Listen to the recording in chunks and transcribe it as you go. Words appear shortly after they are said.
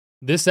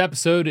This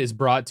episode is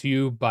brought to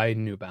you by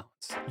New Balance.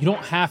 You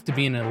don't have to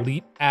be an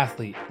elite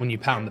athlete when you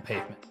pound the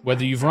pavement.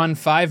 Whether you've run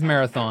 5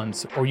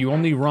 marathons or you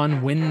only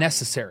run when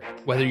necessary,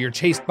 whether you're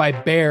chased by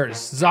bears,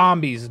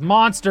 zombies,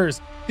 monsters,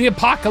 the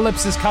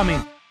apocalypse is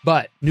coming.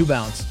 But New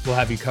Balance will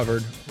have you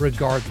covered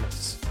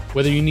regardless.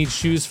 Whether you need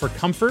shoes for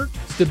comfort,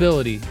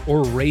 stability,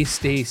 or race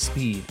day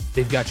speed,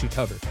 they've got you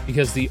covered.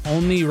 Because the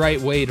only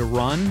right way to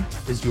run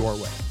is your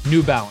way.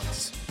 New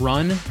Balance.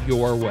 Run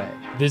your way.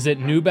 Visit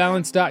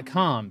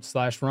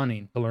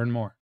newbalance.com/running to learn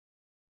more.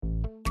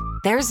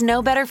 There's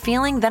no better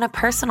feeling than a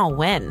personal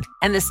win.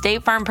 And the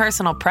State Farm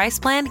Personal Price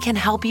Plan can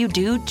help you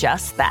do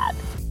just that.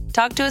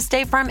 Talk to a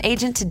State Farm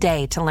agent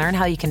today to learn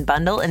how you can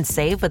bundle and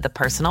save with the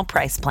Personal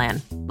Price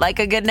Plan. Like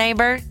a good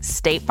neighbor,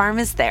 State Farm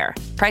is there.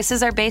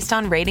 Prices are based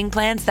on rating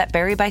plans that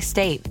vary by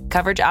state.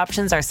 Coverage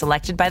options are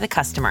selected by the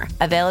customer.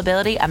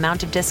 Availability,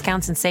 amount of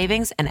discounts and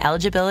savings, and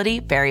eligibility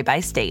vary by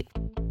state.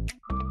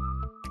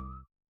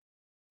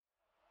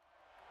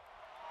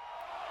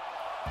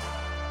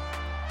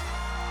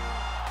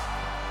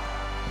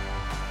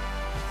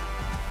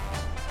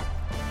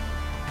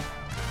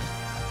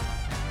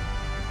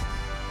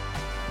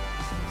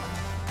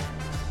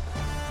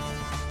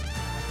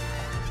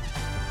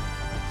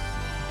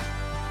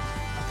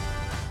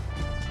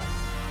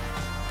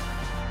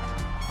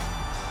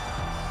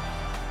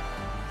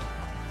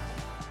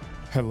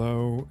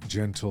 Hello,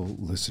 gentle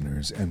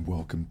listeners, and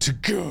welcome to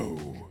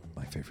Go,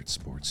 my favorite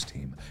sports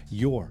team,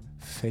 your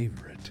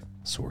favorite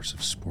source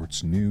of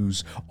sports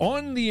news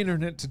on the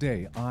internet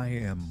today. I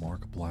am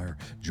Mark Blyer,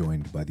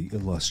 joined by the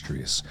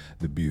illustrious,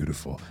 the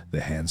beautiful,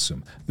 the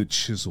handsome, the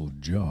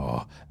chiseled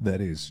jaw, that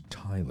is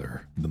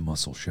Tyler, the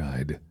muscle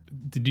shide.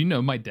 Did you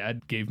know my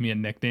dad gave me a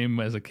nickname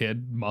as a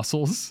kid,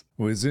 Muscles?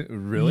 Was it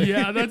really?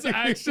 Yeah, that's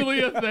actually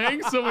a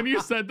thing. So when you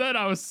said that,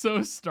 I was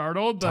so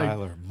startled.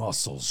 Tyler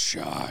Muscles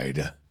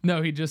Shide.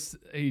 No, he just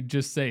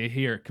say,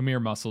 "Here, come here,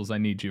 Muscles. I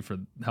need you for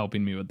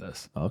helping me with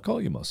this." I'll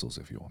call you Muscles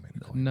if you want me to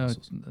call you No,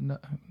 Muscles.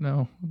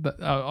 no.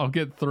 I'll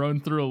get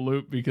thrown through a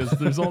loop because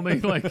there's only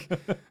like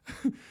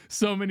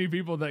so many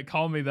people that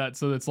call me that.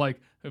 So it's like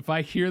if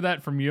I hear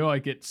that from you,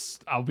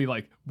 I'll be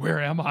like,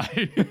 "Where am I?"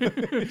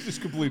 It's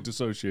just complete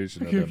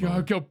dissociation of that I'll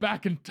moment. go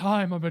back in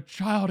time. I'm a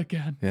child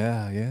again.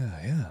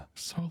 Yeah.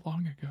 So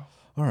long ago.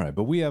 All right,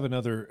 but we have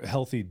another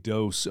healthy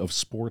dose of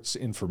sports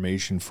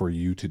information for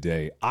you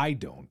today.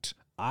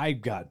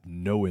 I've got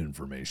no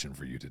information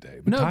for you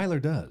today, but No. Tyler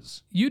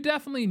does. You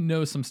definitely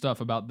know some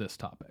stuff about this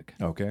topic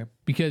Okay.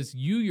 because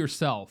you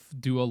yourself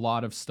do a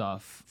lot of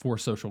stuff for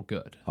social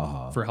good,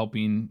 for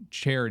helping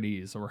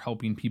charities or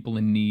helping people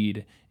in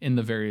need in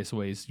the various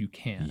ways you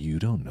can. You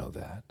don't know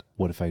that.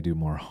 What if I do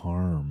more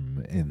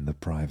harm in the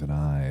private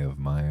eye of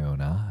my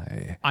own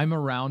eye? I'm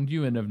around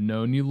you and have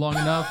known you long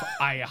enough.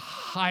 I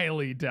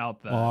highly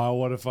doubt that. Oh,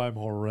 what if I'm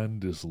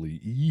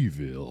horrendously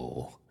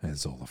evil?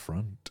 It's all a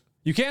front.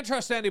 You can't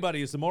trust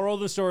anybody is the moral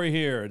of the story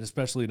here, and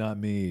especially not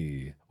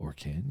me. Or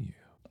can you?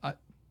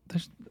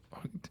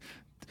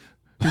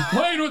 You're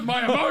playing with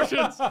my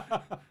emotions.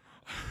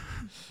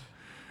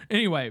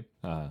 Anyway,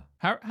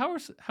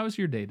 how's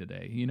your day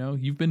today? You know,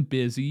 you've been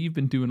busy. You've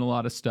been doing a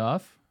lot of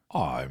stuff.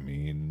 I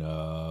mean,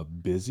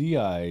 busy.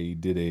 I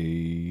did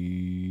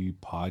a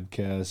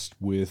podcast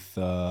with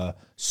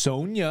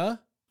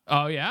Sonia.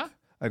 Oh, yeah?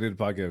 I did a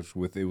podcast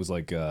with, it was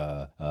like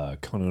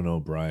Conan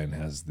O'Brien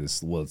has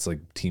this, well, it's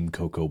like Team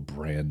Coco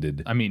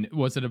branded. I mean,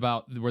 were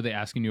they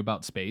asking you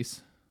about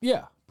space?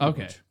 Yeah.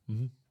 Okay.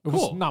 Mm-hmm. It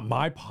Cool. was not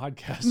my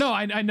podcast. No,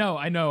 I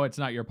know it's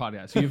not your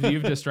podcast.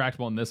 You've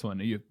distractible in this one.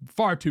 You're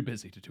far too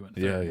busy to do it.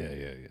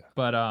 Yeah.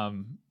 But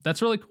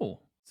that's really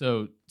cool.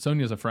 So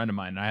Sonia's a friend of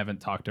mine. And I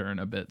haven't talked to her in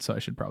a bit, so I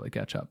should probably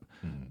catch up.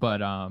 But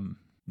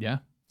yeah.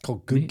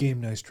 Called Good Game,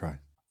 Nice Try.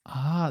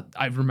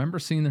 I remember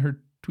seeing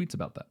her tweets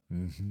about that.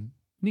 Mm-hmm.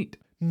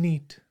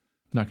 Neat.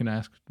 Not gonna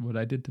ask what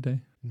I did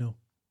today. No.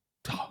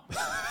 All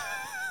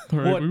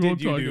right, What we did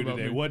won't you talk do about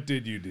today? me. What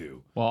did you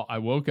do? Well, I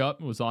woke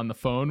up, was on the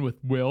phone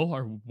with Will,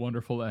 our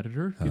wonderful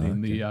editor,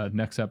 getting the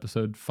next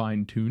episode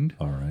fine-tuned.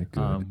 All right,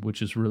 good.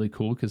 Which is really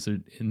cool because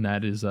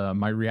that is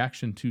my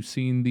reaction to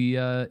seeing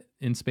the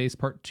In Space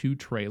Part 2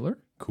 trailer.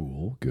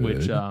 Cool, good.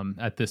 Which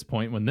at this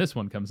point, when this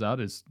one comes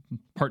out, is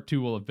Part 2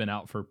 will have been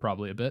out for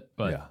probably a bit,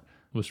 but it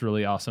was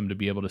really awesome to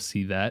be able to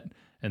see that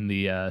and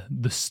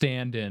the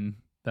stand-in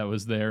that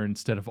was there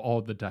instead of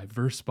all the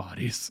diverse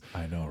bodies.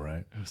 I know,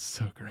 right? It was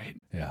so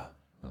great. Yeah,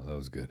 no, that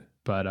was good.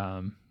 But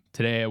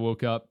today I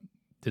woke up,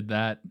 did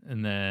that,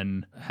 and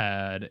then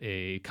had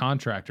a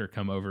contractor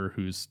come over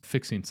who's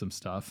fixing some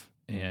stuff.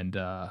 And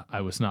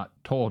I was not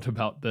told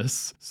about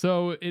this.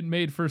 So it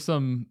made for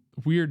some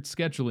weird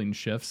scheduling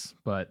shifts.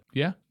 But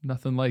yeah,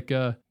 nothing like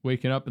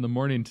waking up in the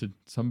morning to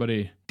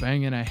somebody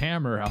banging a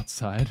hammer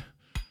outside.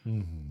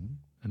 Mm-hmm.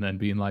 And then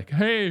being like,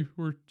 hey,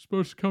 we're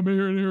supposed to come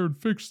in here and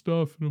fix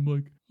stuff. And I'm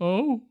like,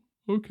 oh,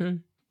 okay.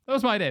 That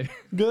was my day.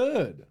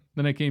 Good.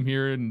 Then I came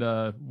here and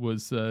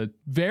was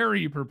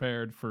very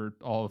prepared for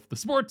all of the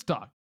sports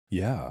talk.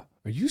 Yeah.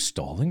 Are you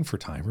stalling for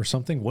time or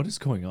something? What is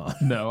going on?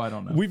 No, I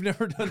don't know. We've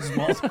never done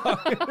small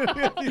talk in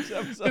these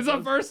episodes. It's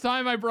the first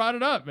time I brought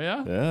it up,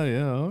 yeah.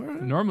 Yeah, all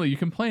right. Normally you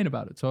complain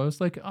about it. So I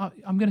was like,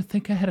 I'm going to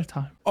think ahead of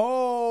time.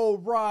 Oh,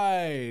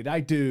 right.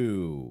 I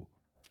do.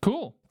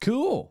 Cool.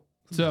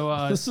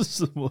 So this is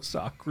the most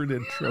awkward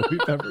intro we've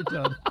ever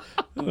done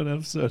of an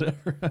episode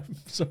ever. I'm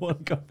so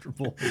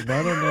uncomfortable. I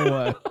don't know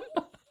why.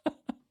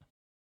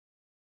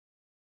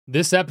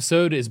 This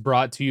episode is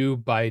brought to you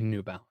by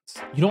New Balance.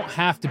 You don't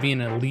have to be an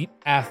elite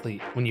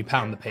athlete when you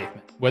pound the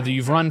pavement. Whether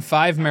you've run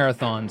 5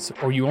 marathons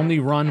or you only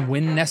run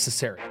when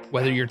necessary,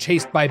 whether you're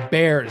chased by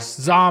bears,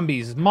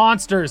 zombies,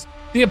 monsters,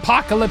 the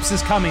apocalypse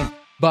is coming.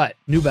 But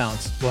New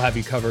Balance will have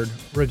you covered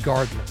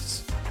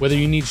regardless. Whether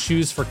you need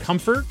shoes for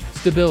comfort,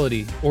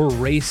 stability, or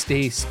race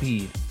day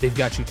speed, they've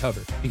got you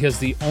covered. Because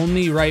the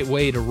only right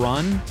way to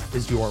run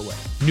is your way.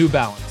 New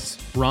Balance.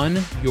 Run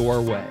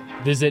your way.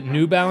 Visit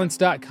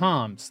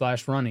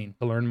newbalance.com/running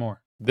to learn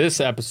more.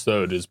 This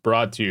episode is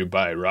brought to you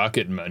by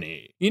Rocket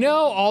Money. You know,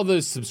 all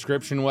those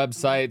subscription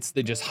websites,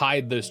 they just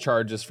hide those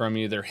charges from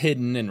you. They're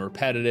hidden and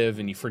repetitive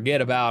and you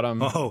forget about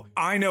them. Oh,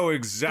 I know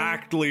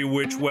exactly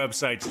which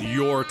websites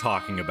you're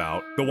talking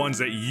about. The ones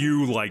that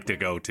you like to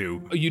go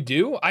to. Oh, you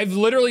do? I've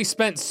literally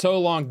spent so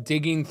long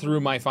digging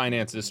through my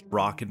finances.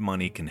 Rocket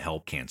Money can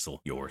help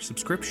cancel your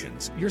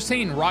subscriptions. You're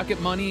saying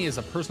Rocket Money is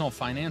a personal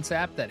finance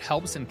app that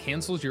helps and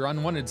cancels your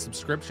unwanted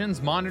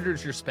subscriptions,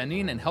 monitors your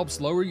spending, and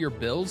helps lower your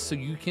bills so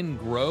you can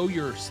grow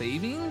your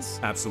savings?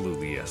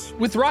 Absolutely, yes.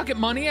 With Rocket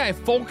Money, I have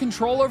full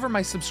control over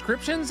my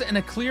subscriptions and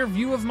a clear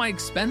view of my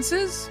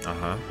expenses.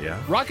 Yeah.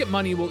 Rocket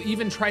Money will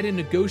even try to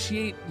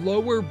negotiate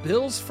lower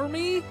bills for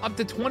me, up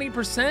to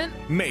 20%.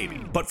 Maybe.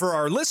 But for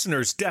our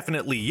listeners,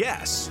 definitely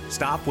yes.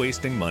 Stop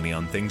wasting money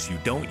on things you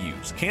don't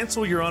use.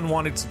 Cancel your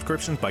unwanted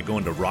subscriptions by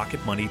going to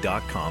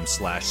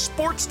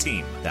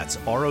rocketmoney.com/sportsteam. That's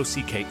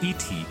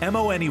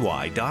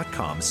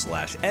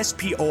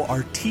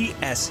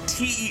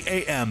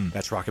ROCKETMONEY.com/SPORTSTEAM.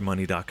 That's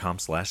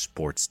rocketmoney.com/sportsteam.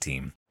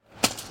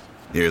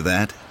 Hear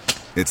that?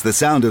 It's the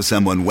sound of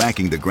someone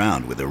whacking the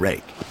ground with a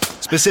rake.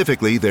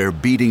 Specifically, they're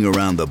beating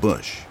around the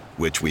bush,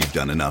 which we've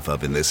done enough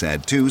of in this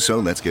ad too, so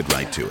let's get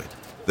right to it.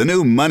 The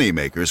new Money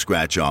Maker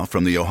scratch-off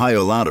from the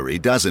Ohio Lottery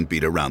doesn't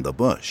beat around the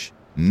bush.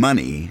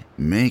 Money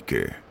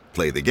Maker.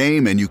 Play the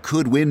game and you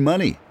could win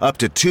money, up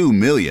to $2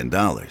 million.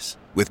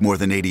 With more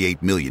than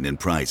 $88 million in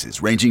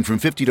prizes, ranging from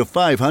 $50 to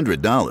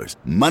 $500,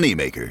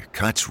 Moneymaker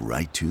cuts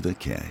right to the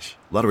cash.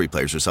 Lottery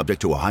players are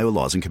subject to Ohio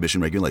laws and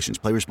commission regulations.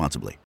 Play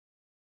responsibly.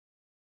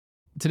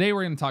 Today,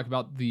 we're going to talk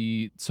about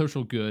the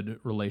social good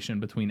relation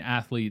between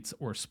athletes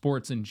or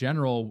sports in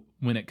general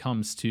when it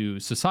comes to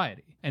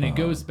society. And it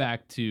goes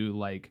back to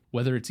like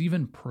whether it's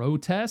even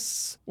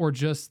protests or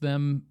just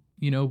them,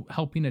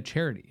 helping a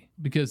charity.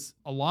 Because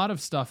a lot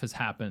of stuff has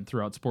happened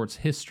throughout sports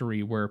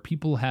history where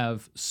people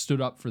have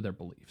stood up for their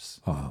beliefs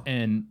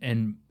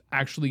and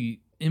actually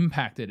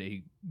impacted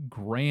a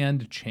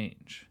grand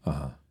change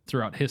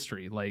throughout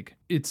history. Like,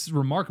 it's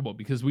remarkable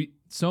because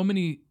so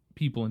many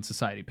people in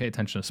society pay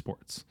attention to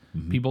sports.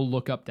 Mm-hmm. People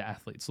look up to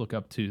athletes, look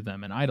up to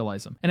them and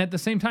idolize them. And at the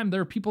same time,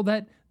 there are people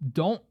that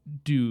don't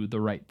do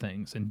the right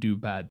things and do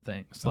bad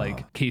things,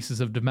 like cases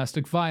of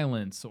domestic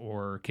violence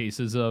or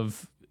cases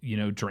of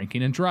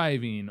drinking and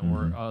driving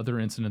or other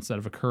incidents that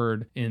have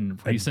occurred in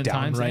recent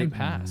times and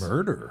past.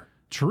 Murder.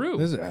 True.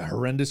 There's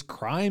horrendous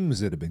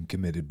crimes that have been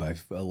committed by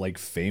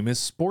famous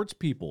sports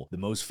people. The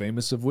most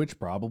famous of which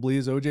probably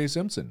is O.J.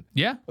 Simpson.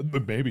 Yeah.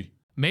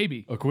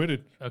 Maybe.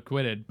 Acquitted.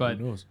 But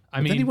who knows?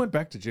 I mean, then he went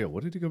back to jail.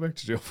 What did he go back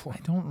to jail for? I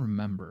don't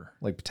remember.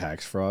 Like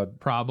tax fraud?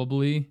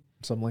 Probably.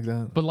 Something like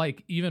that. But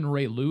like even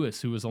Ray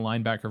Lewis, who was a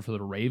linebacker for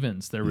the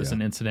Ravens, there was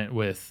an incident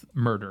with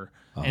murder.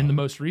 And the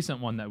most recent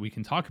one that we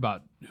can talk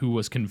about who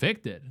was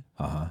convicted,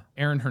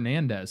 Aaron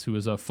Hernandez, who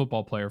was a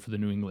football player for the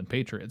New England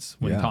Patriots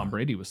when Tom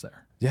Brady was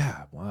there.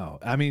 Yeah, wow.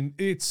 I mean,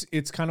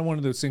 it's kind of one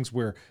of those things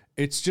where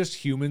it's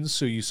just humans,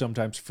 so you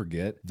sometimes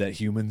forget that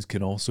humans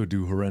can also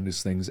do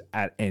horrendous things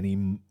at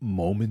any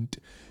moment,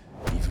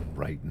 even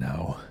right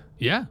now.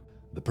 Yeah.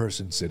 The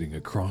person sitting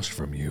across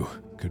from you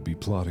could be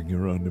plotting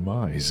your own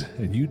demise,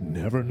 and you'd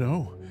never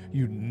know.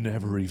 You'd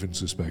never even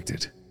suspect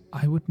it.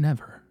 I would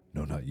never.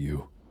 No, not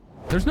you.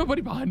 There's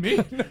nobody behind me.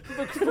 The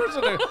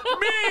person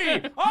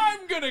me!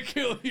 I'm gonna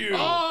kill you!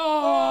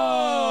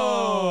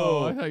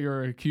 Oh! I thought you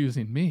were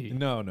accusing me.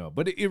 No.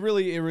 But it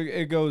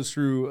really goes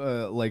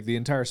through, like, the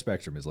entire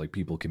spectrum is, like,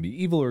 people can be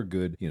evil or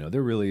good.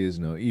 There really is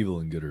no evil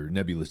and good or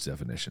nebulous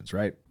definitions,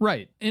 right?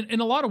 Right. In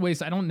a lot of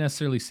ways, I don't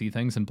necessarily see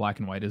things in black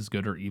and white as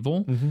good or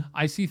evil. Mm-hmm.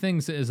 I see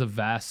things as a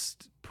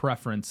vast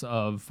preference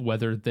of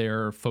whether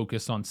they're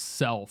focused on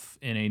self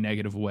in a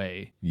negative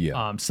way,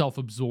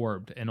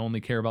 self-absorbed and only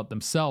care about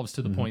themselves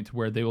to the point to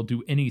where they will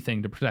do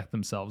anything to protect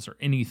themselves or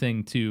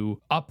anything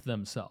to up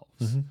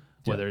themselves.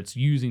 whether it's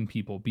using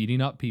people,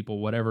 beating up people,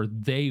 whatever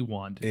they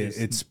want.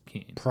 It's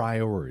king.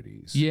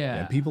 priorities. Yeah.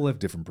 And people have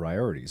different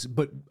priorities.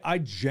 But I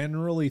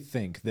generally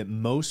think that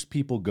most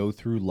people go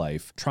through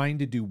life trying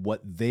to do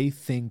what they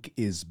think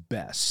is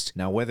best.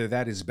 Now, whether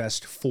that is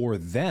best for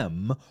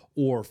them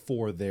or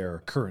for their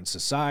current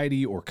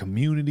society or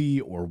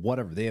community or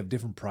whatever, they have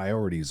different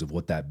priorities of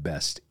what that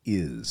best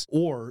is.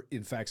 Or,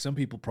 in fact, some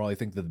people probably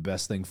think that the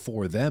best thing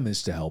for them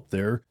is to help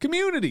their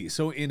community.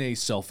 So in a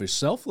selfish,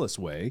 selfless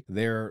way,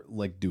 they're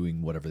like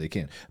doing whatever they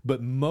can.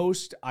 But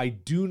I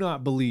do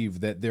not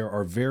believe that there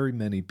are very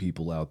many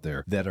people out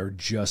there that are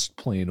just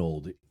plain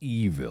old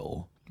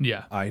evil.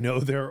 Yeah. I know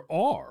there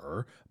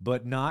are,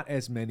 but not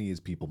as many as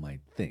people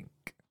might think.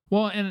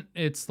 Well, and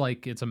it's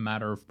like it's a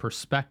matter of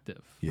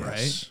perspective,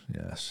 right?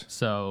 Yes.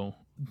 So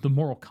the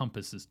moral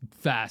compass is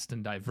vast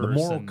and diverse.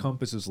 The moral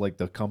compass is like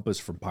the compass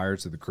from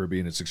Pirates of the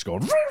Caribbean. It's just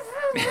going.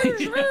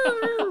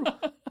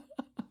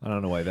 I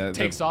don't know why that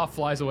takes off,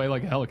 flies away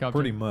like a helicopter.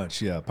 Pretty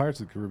much, yeah. Pirates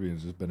of the Caribbean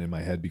has just been in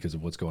my head because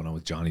of what's going on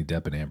with Johnny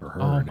Depp and Amber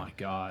Heard. Oh my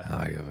god!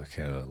 I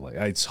kind of like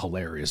it's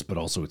hilarious, but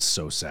also it's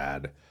so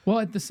sad. Well,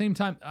 at the same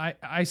time,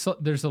 I saw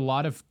there's a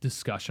lot of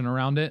discussion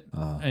around it,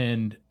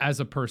 and as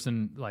a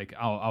person, like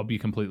I'll be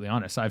completely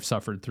honest, I've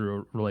suffered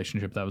through a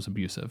relationship that was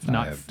abusive,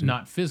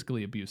 not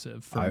physically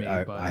abusive for me.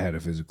 But I had a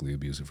physically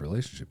abusive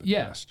relationship in the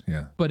past.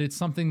 Yeah, but it's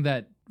something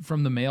that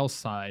from the male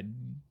side,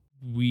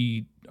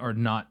 we are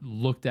not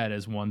looked at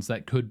as ones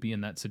that could be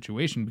in that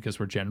situation because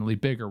we're generally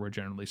bigger, we're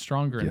generally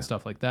stronger and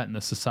stuff like that. And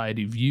the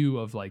society view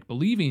of like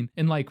believing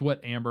in like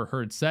what Amber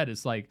Heard said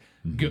is like,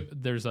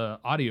 there's a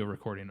audio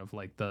recording of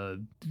like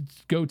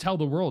go tell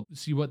the world,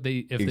 see what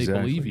they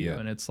believe you. Yeah.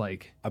 And it's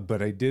like,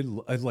 but I did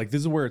like, this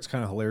is where it's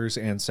kind of hilarious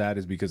and sad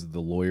is because the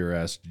lawyer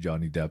asked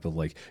Johnny Depp of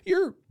like,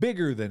 you're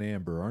bigger than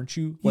Amber, aren't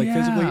you? Like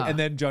physically. And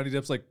then Johnny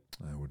Depp's like,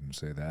 I wouldn't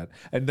say that.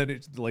 And then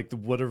it's like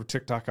whatever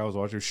TikTok I was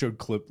watching showed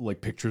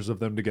pictures of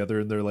them together,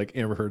 and they're like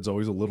Amber Heard's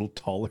always a little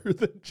taller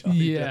than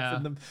Johnny Depp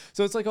in them.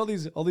 So it's like all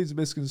these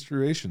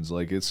misconstruations.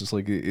 Like it's just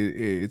like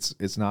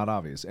it's not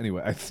obvious.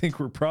 Anyway, I think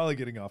we're probably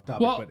getting off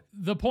topic. Well, but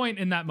the point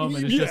in that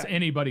moment is just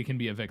anybody can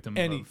be a victim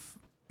of.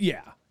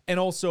 Yeah. And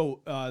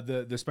also,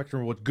 the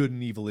spectrum of what good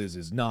and evil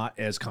is not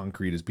as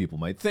concrete as people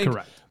might think.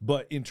 Correct.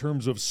 But in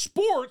terms of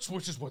sports,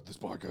 which is what this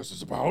podcast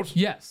is about,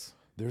 yes,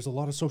 there's a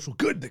lot of social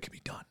good that can be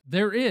done.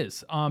 There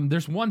is.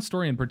 There's one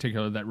story in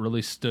particular that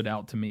really stood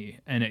out to me,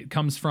 and it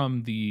comes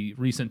from the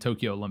recent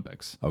Tokyo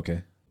Olympics.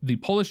 Okay. The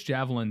Polish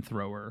javelin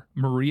thrower,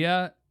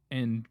 Maria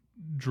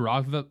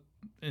Androjevic.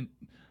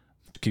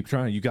 Keep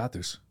trying. You got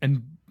this.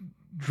 And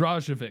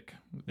Drajovic.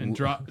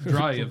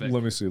 Drajovic.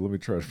 Let me see. Let me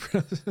try to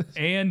pronounce this.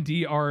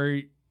 A-N-D-R...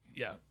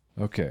 Yeah.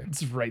 Okay.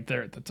 It's right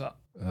there at the top.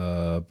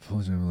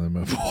 Polish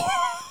javelin.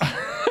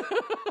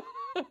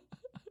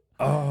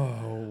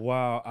 Oh,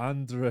 wow.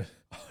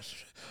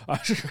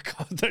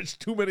 There's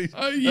too many.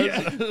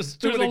 There's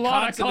a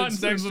lot of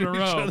consonants in a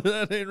row.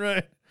 That ain't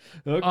right.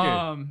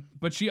 Okay.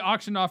 But she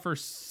auctioned off her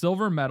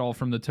silver medal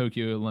from the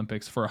Tokyo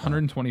Olympics for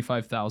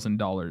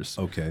 $125,000.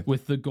 Okay.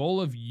 With the goal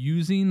of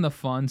using the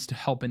funds to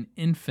help an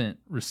infant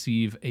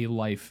receive a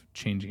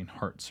life-changing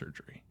heart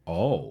surgery.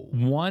 Oh.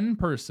 One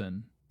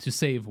person to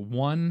save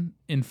one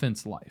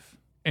infant's life.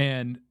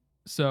 And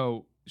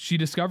so she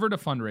discovered a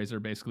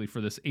fundraiser basically for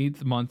this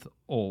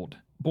 8-month-old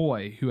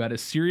boy who had a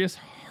serious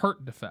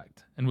heart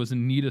defect and was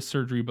in need of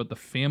surgery, but the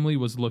family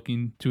was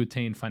looking to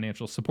attain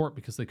financial support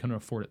because they couldn't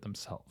afford it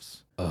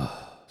themselves.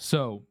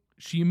 So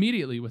she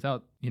immediately,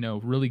 without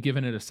really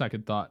giving it a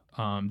second thought,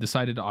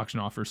 decided to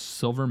auction off her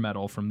silver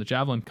medal from the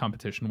javelin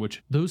competition,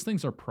 which those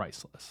things are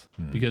priceless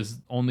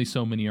because only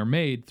so many are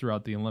made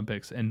throughout the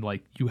Olympics, and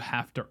like you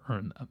have to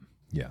earn them.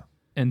 Yeah.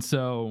 And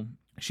so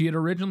she had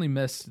originally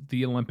missed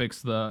the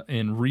Olympics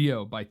in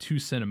Rio by 2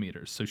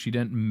 centimeters, so she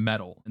didn't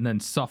medal, and then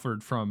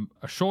suffered from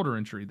a shoulder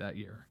injury that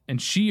year.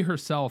 And she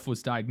herself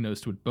was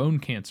diagnosed with bone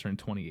cancer in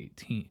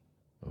 2018.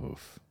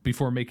 Oof.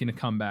 Before making a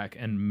comeback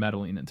and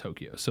medaling in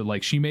Tokyo. So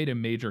like she made a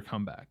major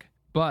comeback.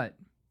 But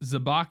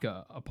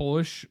Zabaka, a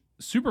Polish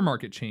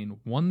supermarket chain,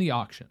 won the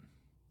auction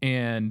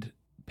and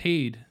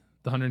paid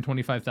the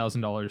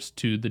 $125,000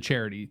 to the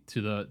charity,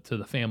 to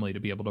the family, to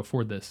be able to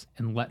afford this,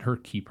 and let her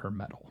keep her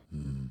medal.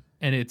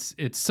 And it's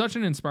such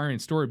an inspiring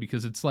story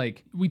because it's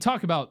like we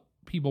talk about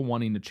people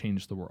wanting to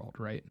change the world,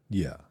 right?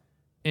 Yeah.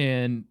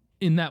 And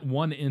in that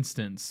one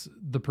instance,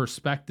 the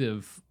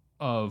perspective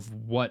of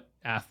what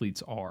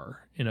athletes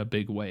are in a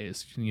big way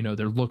is,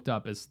 they're looked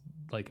up as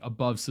like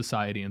above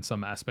society in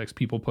some aspects.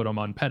 People put them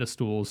on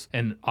pedestals,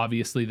 and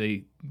obviously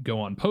they go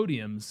on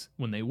podiums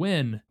when they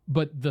win.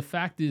 But the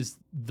fact is,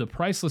 the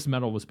priceless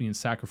medal was being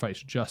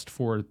sacrificed just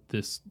for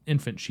this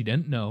infant she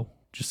didn't know,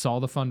 just saw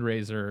the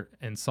fundraiser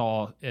and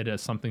saw it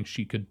as something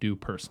she could do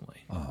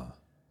personally.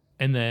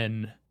 And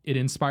then it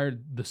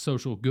inspired the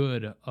social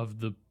good of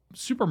the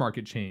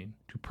supermarket chain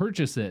to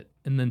purchase it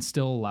and then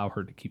still allow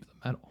her to keep the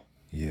medal.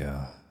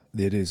 Yeah.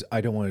 It is.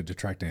 I don't want to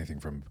detract anything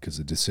from it because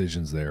the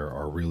decisions there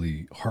are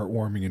really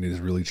heartwarming and it is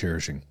really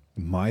cherishing.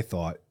 My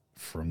thought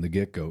from the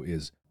get-go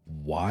is,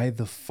 why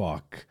the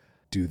fuck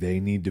do they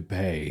need to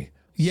pay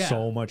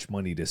so much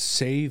money to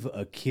save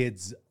a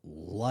kid's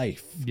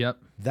life. Yep.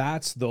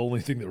 That's the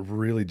only thing that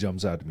really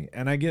jumps out to me.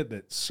 And I get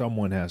that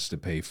someone has to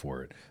pay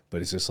for it,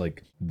 but it's just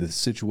like the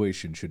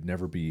situation should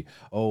never be,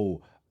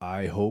 oh,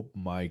 I hope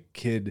my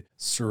kid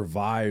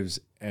survives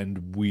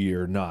and we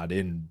are not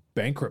in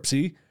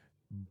bankruptcy.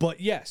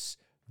 But yes,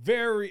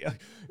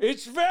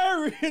 it's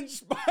very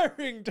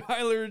inspiring,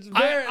 Tyler.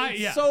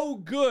 It's so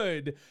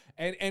good.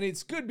 And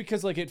it's good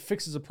because like it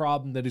fixes a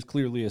problem that is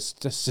clearly a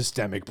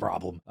systemic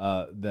problem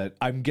that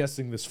I'm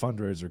guessing this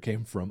fundraiser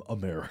came from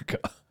America.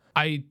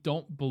 I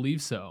don't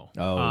believe so.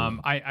 Oh.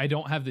 I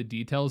don't have the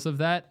details of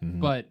that,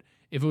 but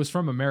if it was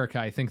from America,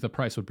 I think the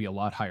price would be a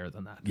lot higher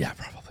than that. Yeah,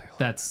 probably.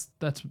 That's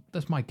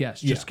my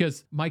guess. Just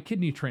because my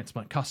kidney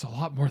transplant costs a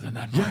lot more than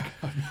that, Mark.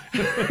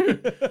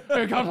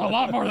 It costs a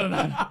lot more than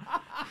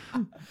that.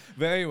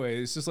 But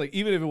anyway, it's just like,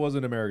 even if it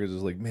wasn't America, it's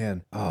just like,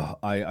 man,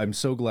 I'm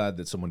so glad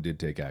that someone did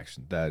take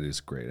action. That is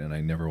great. And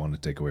I never want to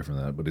take away from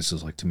that. But it's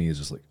just like, to me, it's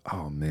just like,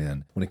 oh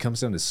man, when it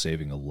comes down to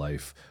saving a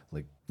life,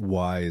 like,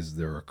 why is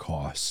there a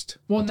cost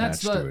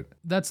attached to it?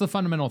 That's the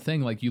fundamental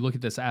thing. Like, you look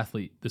at this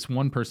athlete, this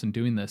one person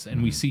doing this,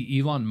 and we see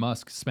Elon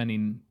Musk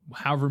spending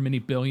however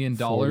many $1 billion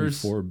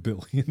 $44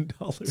 billion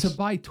to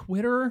buy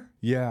Twitter.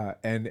 Yeah,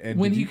 and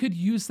when he could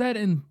use that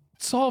and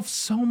solve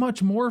so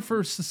much more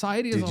for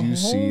society as a whole. Did you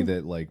see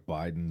that like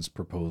Biden's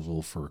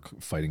proposal for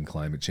fighting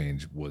climate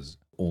change was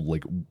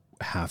like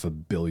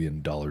 $500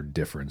 million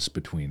difference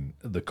between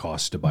the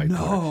cost to buy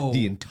Twitter?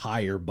 The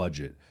entire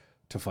budget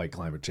to fight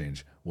climate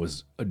change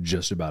was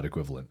just about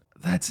equivalent.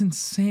 That's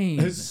insane.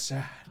 It's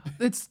sad.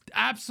 It's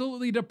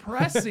absolutely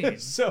depressing.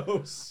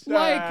 So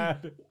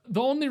sad. Like,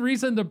 the only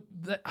reason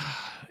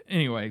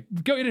anyway,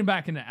 getting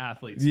back into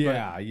athletes.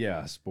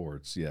 Yeah,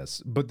 sports,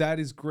 yes. But that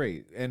is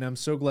great. And I'm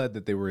so glad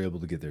that they were able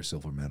to get their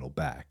silver medal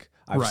back.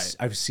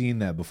 I've seen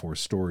that before,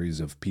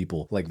 stories of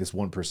people, like this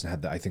one person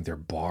had, I think their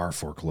bar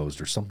foreclosed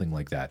or something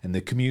like that. And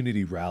the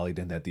community rallied,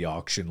 and at the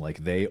auction, like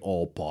they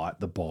all bought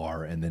the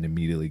bar and then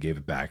immediately gave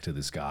it back to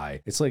this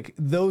guy. It's like,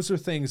 those are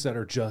things that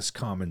are just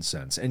common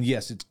sense. And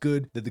yes, it's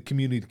good that the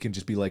community can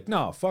just be like,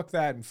 no, fuck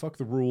that and fuck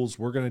the rules.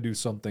 We're going to do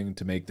something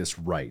to make this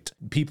right.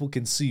 People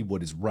can see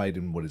what is right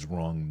and what is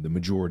wrong the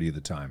majority of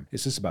the time.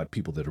 It's just about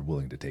people that are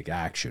willing to take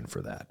action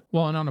for that.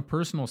 Well, and on a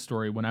personal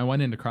story, when I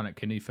went into chronic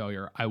kidney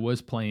failure, I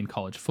was playing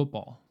college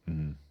football.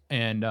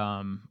 And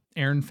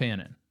Aaron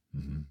Fannin,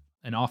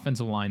 an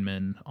offensive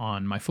lineman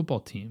on my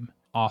football team,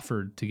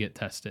 offered to get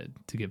tested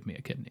to give me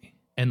a kidney.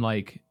 And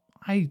like,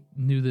 I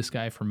knew this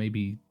guy for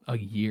maybe a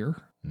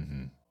year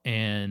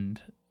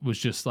and was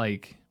just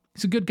like,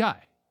 he's a good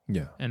guy.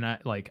 Yeah. And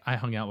I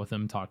hung out with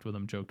him, talked with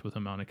him, joked with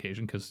him on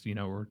occasion because, you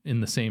know, we're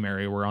in the same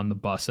area. We're on the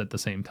bus at the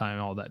same time,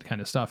 all that kind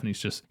of stuff. And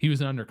he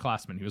was an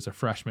underclassman. He was a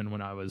freshman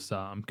when I was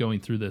going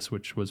through this,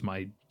 which was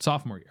my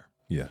sophomore year.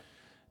 Yeah.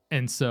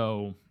 And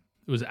so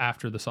it was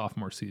after the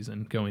sophomore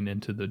season going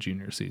into the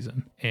junior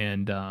season.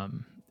 And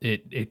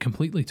it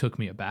completely took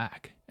me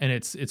aback. And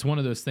it's one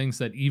of those things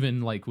that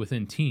even like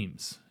within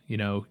teams, you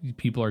know,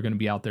 people are going to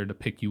be out there to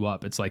pick you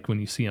up. It's like when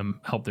you see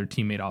them help their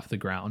teammate off the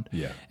ground.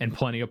 Yeah. And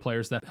plenty of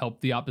players that help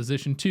the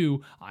opposition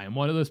too. I am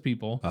one of those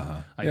people.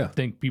 I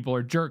think people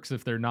are jerks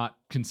if they're not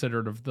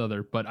considerate of the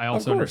other, but I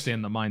also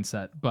understand the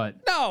mindset. But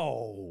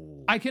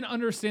no, I can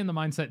understand the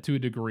mindset to a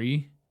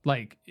degree.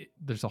 Like,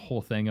 there's a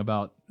whole thing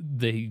about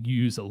they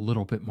use a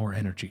little bit more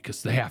energy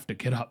because they have to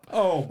get up.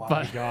 Oh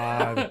my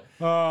God.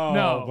 Oh,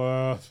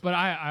 no. But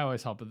I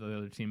always help with the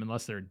other team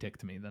unless they're a dick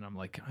to me. Then I'm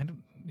like,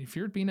 if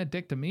you're being a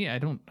dick to me, I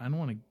don't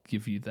want to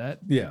give you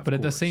that. Yeah. But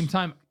at the same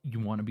time, you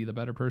want to be the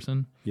better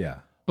person. Yeah.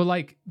 But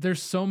like,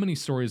 there's so many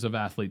stories of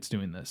athletes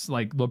doing this.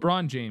 Like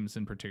LeBron James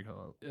in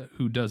particular,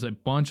 who does a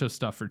bunch of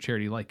stuff for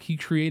charity. Like, he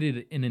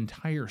created an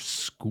entire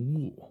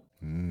school.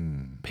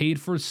 Paid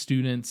for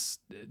students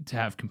to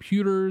have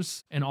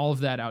computers and all of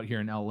that out here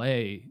in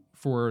LA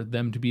for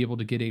them to be able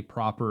to get a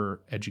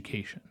proper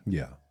education.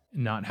 Yeah.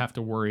 Not have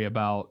to worry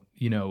about,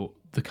 you know,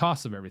 the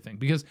cost of everything.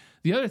 Because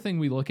the other thing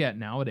we look at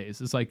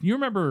nowadays is like, you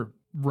remember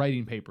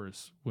writing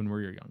papers when we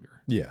were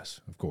younger?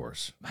 Yes, of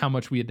course. How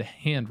much we had to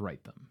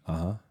handwrite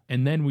them.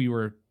 And then we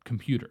were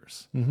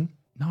computers.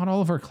 Not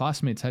all of our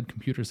classmates had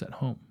computers at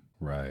home.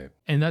 Right.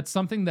 And that's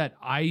something that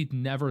I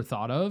never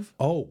thought of.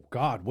 Oh,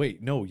 God,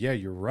 wait. No, yeah,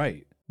 you're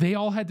right. They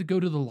all had to go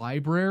to the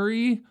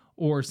library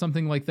or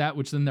something like that,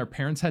 which then their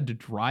parents had to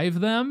drive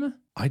them.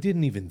 I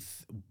didn't even...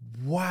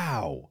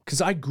 wow. Because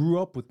I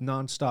grew up with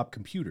nonstop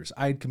computers.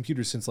 I had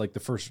computers since like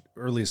the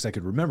earliest I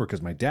could remember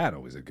because my dad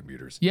always had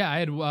computers. Yeah, I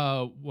had,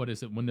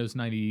 Windows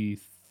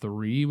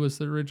 93 was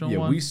the original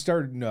one? Yeah, we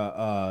started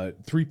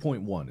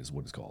 3.1 is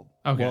what it's called.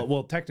 Okay.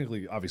 Well,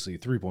 technically, obviously,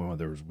 3.1,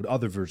 there was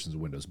other versions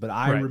of Windows, but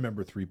I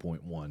remember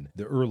 3.1,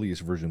 the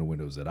earliest version of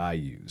Windows that I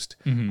used.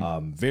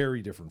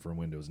 Very different from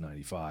Windows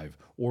 95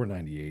 or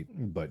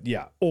 98, but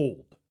yeah,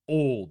 old.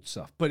 old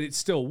stuff, but it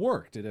still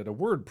worked. It had a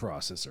word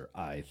processor,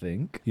 I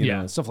think. You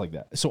know, stuff like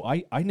that. So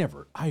I've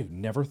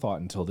never thought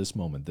until this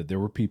moment that there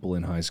were people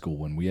in high school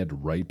when we had to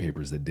write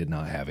papers that did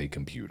not have a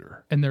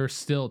computer. And there are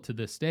still, to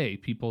this day,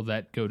 people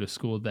that go to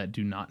school that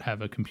do not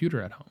have a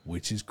computer at home.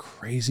 Which is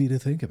crazy to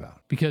think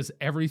about. Because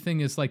everything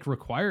is like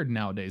required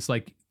nowadays.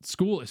 Like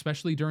school,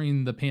 especially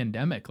during the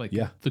pandemic, like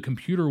the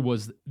computer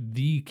was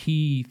the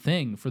key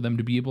thing for them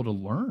to be able to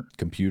learn.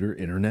 Computer,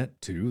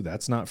 internet too.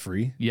 That's not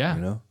free. Yeah.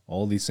 You know,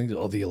 all these things,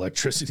 all the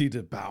electricity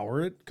to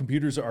power it.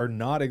 Computers are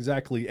not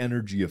exactly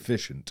energy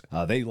efficient.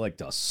 They like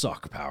to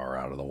suck power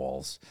out of the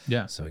walls.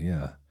 Yeah. So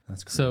yeah,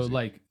 that's crazy. So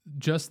like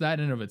just that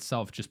in of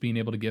itself, just being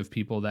able to give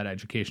people that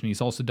education. He's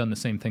also done the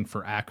same thing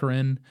for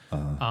Akron,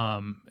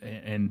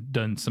 and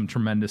done some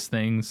tremendous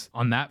things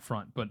on that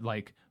front. But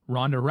like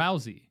Ronda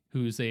Rousey,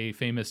 who's a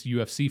famous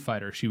UFC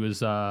fighter. She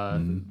was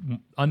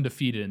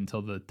undefeated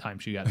until the time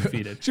she got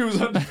defeated. She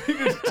was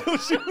undefeated until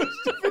she was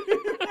defeated.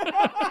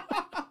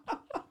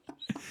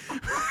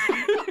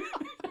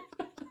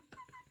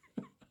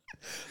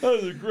 That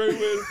was a great way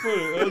to put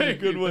it. That was a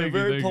good way.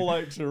 Very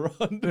polite to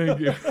Ronda. Thank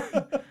you.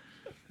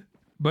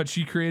 But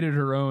she created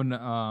her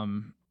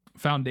own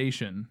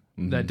foundation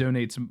that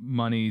donates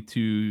money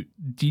to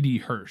D.D.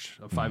 Hirsch,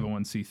 a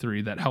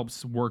 501c3 that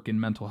helps work in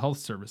mental health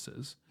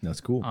services. That's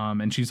cool.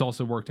 And she's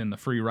also worked in the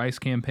Free Rice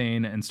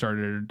campaign and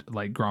started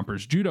like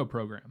Gromper's judo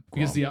program.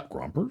 Because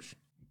Grompers?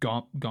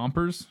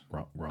 Gompers?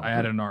 Gromper. I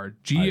added an R.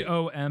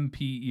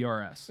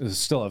 Gompers. I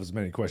still have as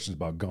many questions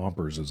about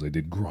Gompers as I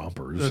did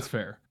Grompers. That's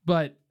fair.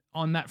 But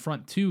on that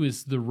front too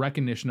is the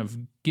recognition of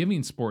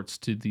giving sports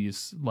to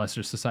these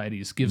lesser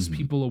societies gives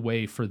people a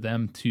way for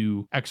them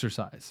to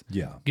exercise.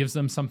 Yeah. Gives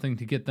them something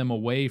to get them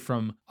away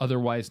from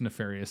otherwise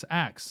nefarious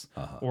acts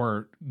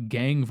or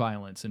gang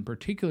violence in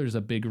particular is a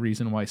big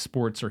reason why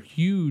sports are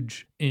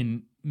huge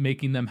in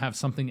making them have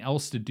something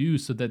else to do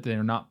so that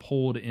they're not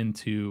pulled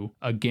into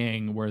a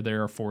gang where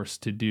they're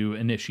forced to do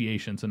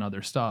initiations and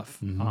other stuff,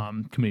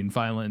 committing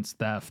violence,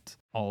 theft,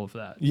 all of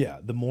that. Yeah,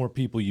 the more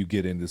people you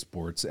get into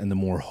sports and the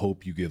more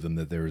hope you give them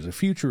that there is a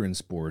future in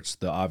sports,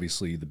 the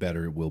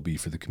better it will be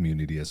for the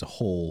community as a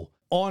whole,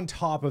 on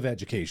top of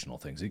educational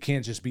things. It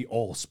can't just be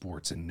all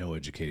sports and no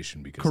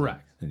education because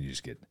Correct. Then you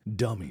just get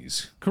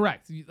dummies.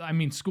 Correct. I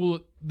mean,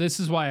 school, this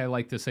is why I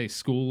like to say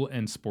school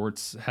and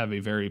sports have a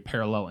very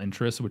parallel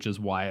interest, which is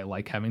why I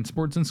like having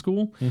sports in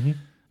school.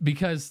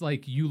 Because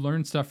like you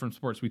learn stuff from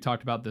sports. We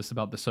talked about this,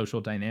 about the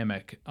social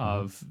dynamic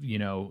of, you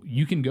know,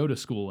 you can go to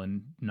school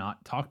and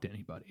not talk to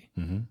anybody.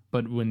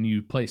 But when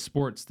you play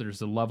sports,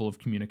 there's a level of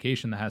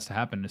communication that has to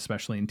happen,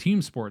 especially in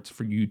team sports,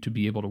 for you to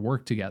be able to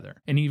work together.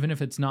 And even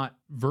if it's not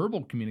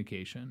verbal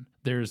communication,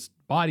 there's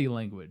body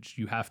language.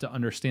 You have to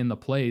understand the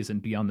plays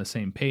and be on the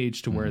same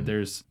page to where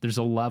there's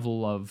a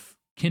level of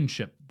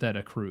kinship that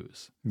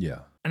accrues. Yeah.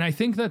 And I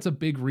think that's a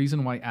big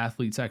reason why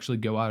athletes actually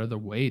go out of their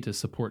way to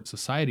support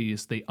society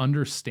is they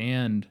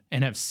understand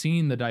and have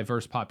seen the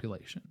diverse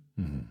population.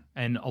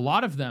 And a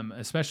lot of them,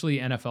 especially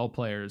NFL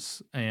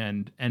players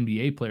and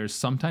NBA players,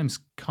 sometimes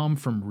come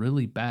from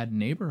really bad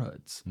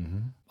neighborhoods.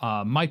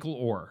 Michael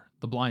Orr,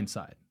 The Blind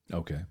Side.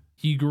 Okay.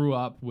 He grew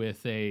up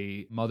with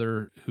a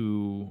mother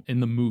who, in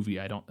the movie,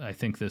 I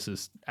think this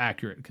is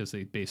accurate because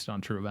they based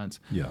on true events.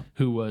 Yeah.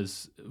 Who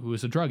was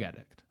a drug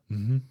addict.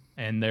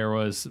 And there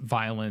was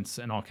violence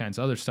and all kinds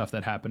of other stuff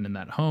that happened in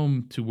that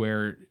home to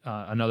where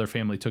another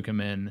family took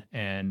him in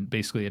and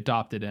basically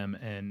adopted him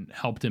and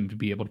helped him to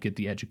be able to get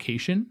the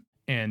education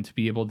and to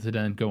be able to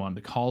then go on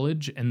to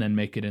college and then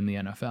make it in the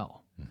NFL.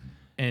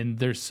 And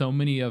there's so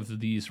many of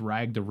these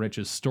rag to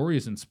riches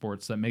stories in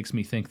sports that makes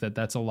me think that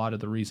that's a lot of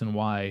the reason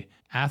why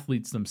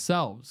athletes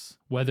themselves,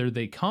 whether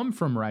they come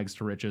from rags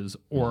to riches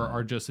or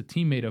are just a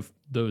teammate of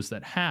those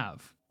that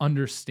have,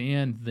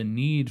 understand the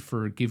need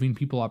for giving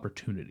people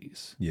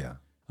opportunities. Yeah.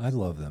 I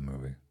love that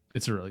movie.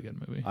 It's a really good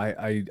movie.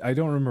 I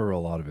don't remember a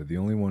lot of it. The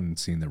only one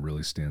scene that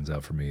really stands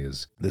out for me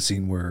is the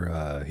scene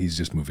where he's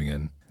just moving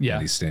in. Yeah.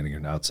 And he's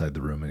standing outside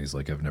the room and he's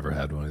like, I've never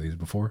had one of these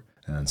before.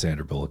 And then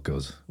Sandra Bullock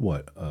goes,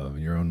 what,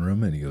 your own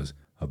room? And he goes,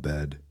 a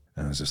bed.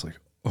 And I was just like,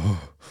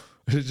 oh,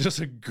 it's just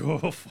a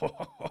go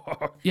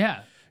for.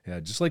 Yeah. Yeah,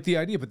 just like the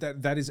idea,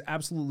 but that is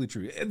absolutely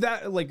true.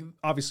 That, like,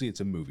 obviously it's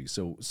a movie,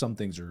 so some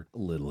things are a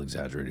little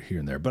exaggerated here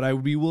and there, but I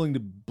would be willing to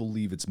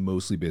believe it's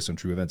mostly based on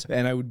true events.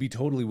 And I would be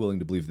totally willing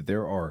to believe that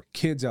there are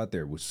kids out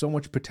there with so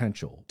much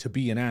potential to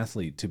be an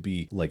athlete, to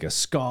be like a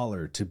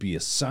scholar, to be a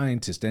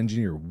scientist,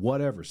 engineer,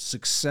 whatever,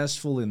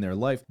 successful in their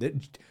life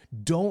that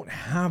don't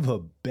have a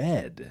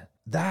bed.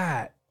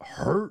 That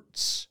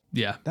hurts.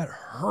 Yeah. That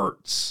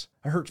hurts.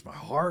 That hurts my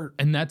heart.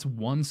 And that's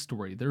one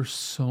story. There's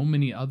so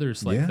many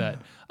others like that.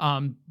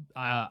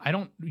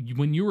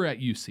 When you were at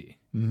UC,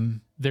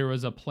 there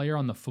was a player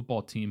on the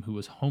football team who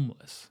was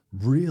homeless.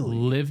 Really?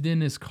 Lived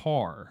in his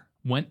car,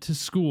 went to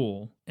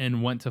school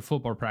and went to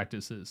football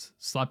practices,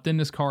 slept in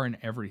his car and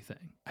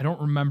everything. I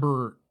don't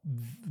remember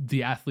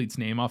the athlete's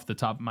name off the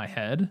top of my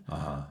head,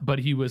 but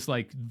he was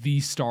like the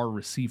star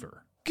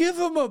receiver. give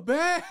him a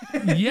bag.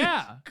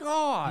 Yeah.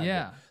 God.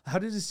 Yeah. How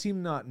did his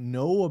team not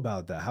know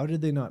about that? How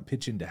did they not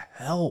pitch in to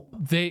help?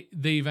 They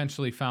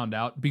eventually found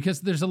out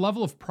because there's a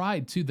level of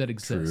pride too that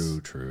exists.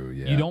 True.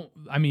 Yeah. You don't,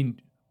 I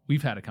mean,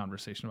 we've had a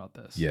conversation about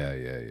this. Yeah.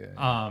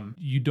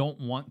 You don't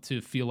want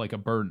to feel like a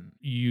burden.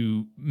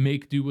 You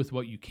make do with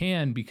what you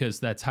can because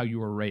that's how you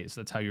were raised.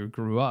 That's how you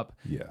grew up.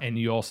 Yeah. And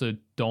you also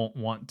don't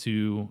want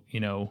to,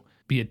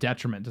 be a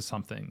detriment to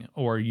something,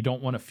 or you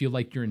don't want to feel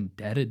like you're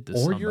indebted to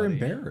somebody. Or you're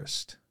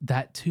embarrassed.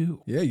 That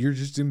too. Yeah, you're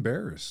just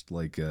embarrassed.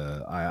 Like,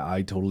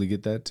 I totally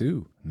get that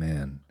too,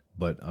 man.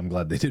 But I'm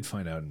glad they did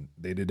find out and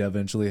they did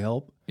eventually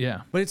help.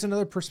 Yeah. But it's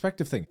another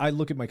perspective thing. I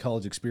look at my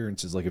college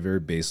experience as like a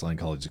very baseline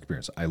college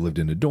experience. I lived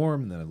in a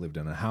dorm, and then I lived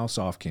in a house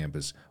off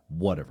campus,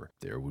 whatever.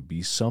 There would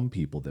be some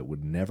people that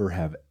would never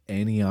have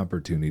any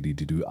opportunity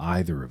to do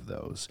either of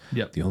those.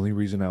 Yep. The only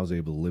reason I was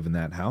able to live in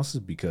that house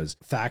is because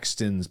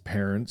Thaxton's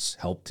parents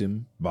helped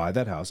him buy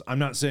that house. I'm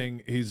not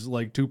saying he's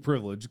like too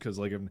privileged because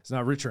like he's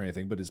not rich or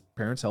anything, but his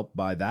parents helped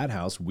buy that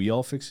house. We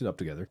all fixed it up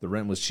together. The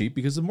rent was cheap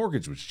because the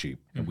mortgage was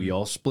cheap, and we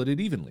all split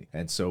it evenly.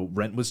 And so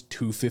rent was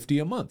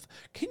 $250 a month.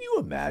 Can you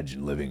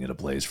imagine living in a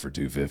place for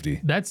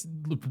 $250? That's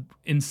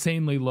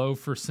insanely low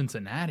for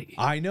Cincinnati.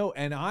 I know,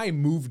 and I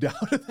moved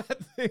out of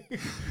that thing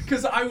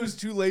because I was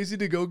too lazy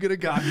to go get a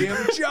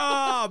goddamn job.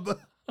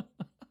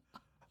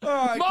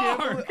 Oh,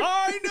 Mark!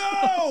 I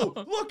know!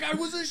 Look, I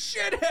was a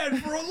shithead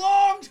for a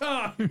long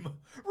time.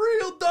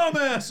 Real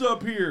dumbass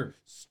up here.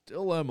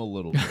 Still am a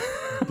little bit.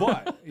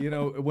 But,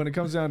 when it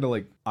comes down to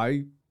like,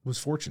 I was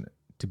fortunate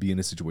to be in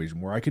a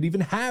situation where I could even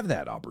have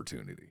that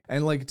opportunity.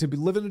 And like to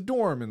live in a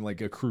dorm and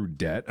like accrue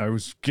debt. I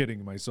was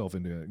getting myself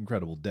into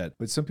incredible debt.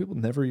 But some people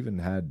never even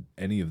had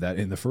any of that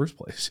in the first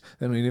place.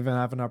 They don't even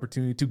have an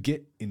opportunity to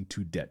get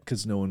into debt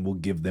because no one will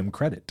give them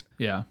credit.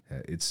 Yeah.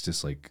 It's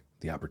just like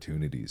the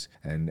opportunities.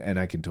 And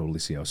I can totally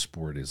see how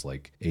sport is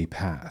like a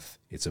path.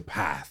 It's a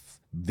path.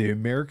 The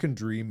American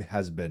dream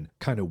has been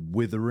kind of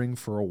withering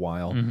for a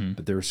while,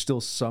 but there are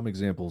still some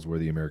examples where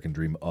the American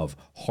dream of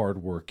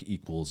hard work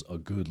equals a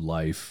good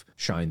life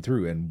shine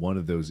through. And one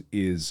of those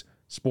is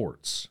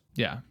sports.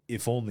 Yeah.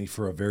 If only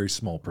for a very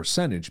small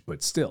percentage,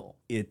 but still,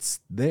 it's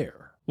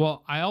there.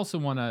 Well, I also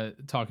want to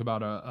talk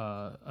about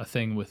a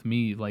thing with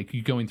me, like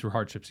you going through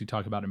hardships, you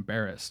talk about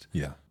embarrassed.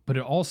 Yeah. But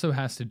it also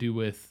has to do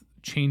with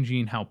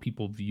changing how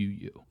people view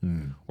you,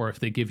 or if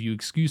they give you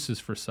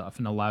excuses for stuff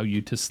and allow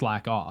you to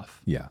slack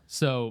off. Yeah.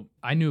 So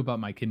I knew about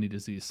my kidney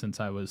disease since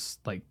I was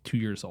like 2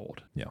 years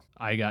old. Yeah.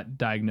 I got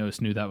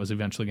diagnosed, knew that was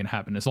eventually going to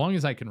happen. As long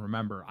as I can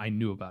remember, I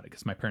knew about it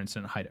because my parents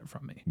didn't hide it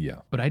from me. Yeah.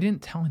 But I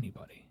didn't tell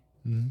anybody.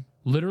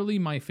 Literally,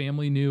 my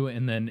family knew,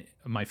 and then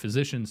my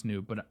physicians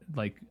knew. But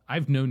like,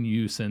 I've known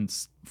you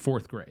since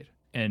 4th grade,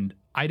 and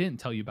I didn't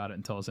tell you about it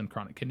until I was in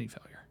chronic kidney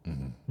failure.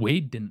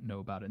 Wade didn't know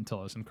about it until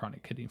I was in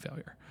chronic kidney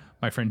failure.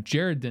 My friend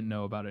Jared didn't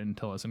know about it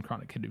until I was in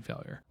chronic kidney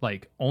failure.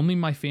 Like, only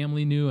my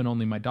family knew and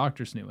only my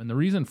doctors knew. And the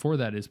reason for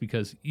that is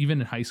because even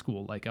in high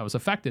school, like, I was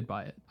affected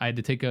by it. I had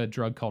to take a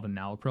drug called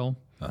enalapril,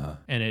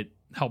 and it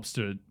helps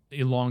to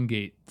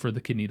elongate for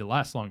the kidney to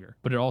last longer.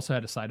 But it also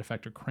had a side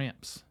effect of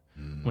cramps.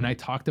 When I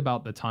talked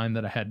about the time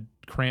that I had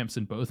cramps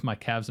in both my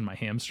calves and my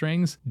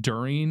hamstrings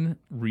during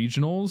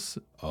regionals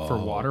for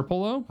water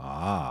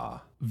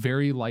polo,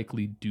 very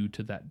likely due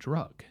to that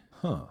drug.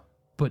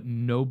 But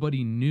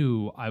nobody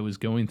knew I was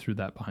going through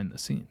that behind the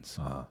scenes.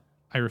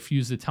 I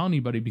refused to tell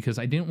anybody because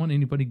I didn't want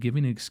anybody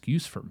giving an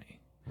excuse for me.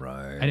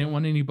 Right. I didn't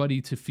want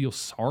anybody to feel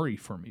sorry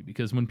for me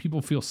because when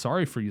people feel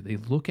sorry for you, they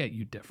look at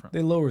you differently.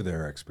 They lower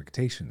their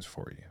expectations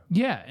for you.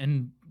 Yeah,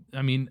 and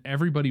I mean,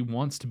 everybody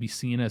wants to be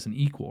seen as an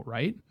equal,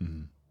 right?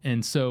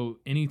 And so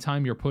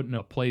anytime you're put in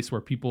a place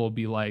where people will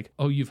be like,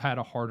 oh, you've had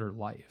a harder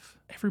life.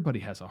 Everybody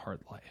has a hard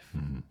life.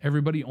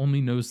 Everybody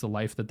only knows the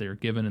life that they're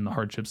given and the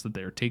hardships that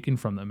they're taken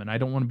from them. And I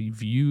don't want to be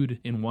viewed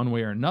in one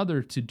way or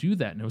another to do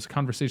that. And it was a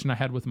conversation I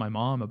had with my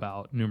mom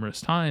about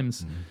numerous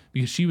times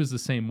because she was the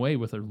same way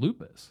with her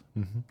lupus.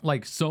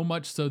 Like, so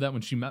much so that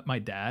when she met my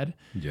dad,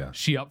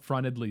 she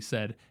upfrontedly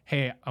said,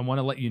 hey, I want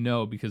to let you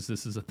know because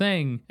this is a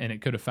thing and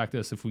it could affect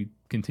us if we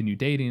continue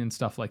dating and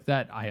stuff like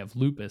that. I have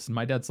lupus. And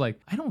my dad's like,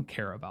 I don't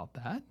care about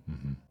that.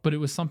 But it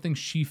was something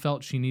she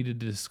felt she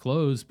needed to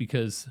disclose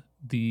because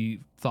the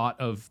thought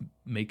of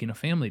making a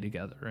family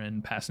together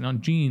and passing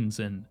on genes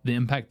and the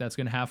impact that's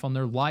going to have on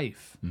their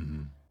life.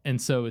 And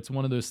so it's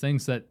one of those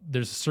things that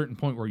there's a certain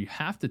point where you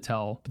have to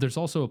tell, but there's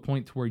also a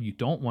point to where you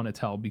don't want to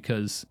tell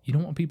because you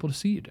don't want people to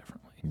see you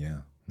differently. Yeah,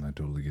 I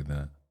totally get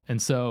that.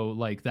 And so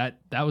like that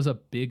was a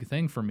big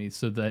thing for me,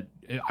 so that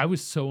I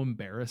was so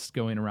embarrassed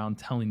going around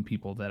telling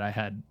people that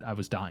I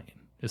was dying.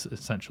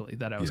 Essentially,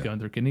 that I was going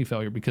through kidney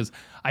failure because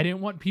I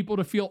didn't want people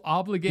to feel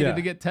obligated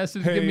to get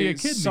tested to give me a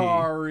kidney.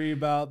 Sorry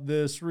about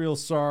this. Real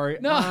sorry.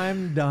 No.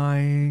 I'm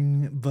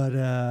dying, but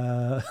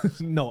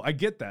no, I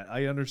get that.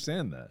 I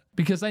understand that.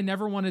 Because I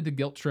never wanted to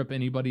guilt trip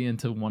anybody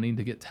into wanting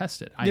to get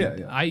tested.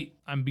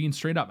 I'm being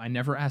straight up. I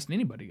never asked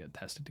anybody to get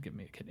tested to give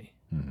me a kidney.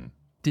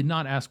 did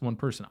not ask one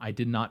person. I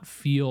did not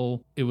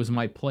feel it was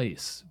my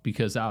place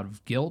because out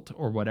of guilt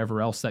or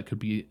whatever else that could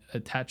be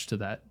attached to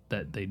that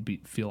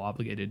they'd feel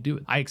obligated to do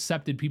it. I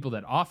accepted people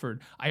that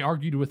offered. I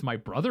argued with my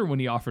brother when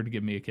he offered to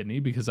give me a kidney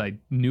because I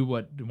knew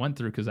what went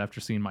through because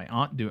after seeing my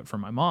aunt do it for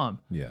my mom.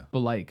 Yeah. But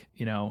like,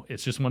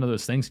 it's just one of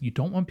those things you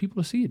don't want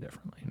people to see you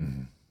differently.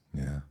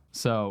 Yeah.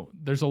 So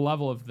there's a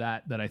level of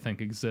that I think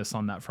exists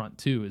on that front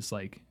too, is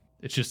like,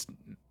 it's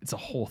a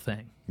whole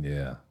thing.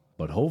 Yeah.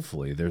 But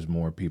hopefully there's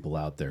more people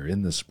out there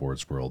in the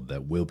sports world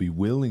that will be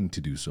willing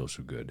to do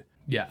social good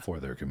for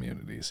their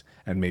communities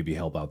and maybe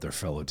help out their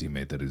fellow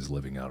teammate that is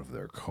living out of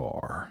their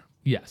car.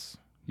 Yes.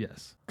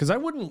 Because I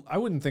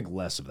wouldn't think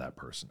less of that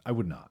person. I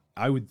would not.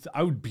 I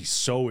would be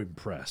so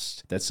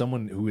impressed that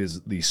someone who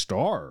is the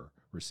star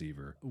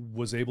receiver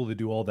was able to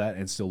do all that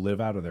and still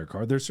live out of their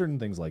car. There's certain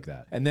things like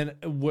that. And then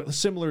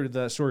similar to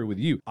that story with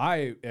you,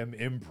 I am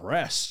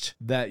impressed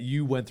that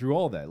you went through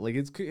all that. Like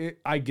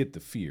I get the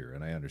fear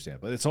and I understand,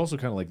 but it's also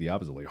kind of like the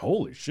opposite. Like,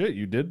 holy shit,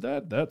 you did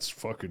that? That's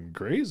fucking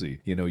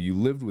crazy. You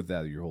lived with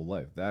that your whole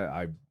life.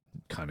 That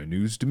kind of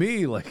news to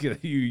me. Like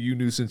you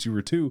knew since you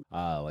were 2.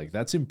 Like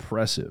that's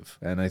impressive.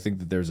 And I think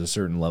that there's a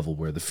certain level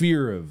where the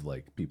fear of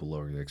like people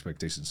lowering their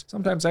expectations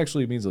sometimes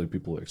actually means like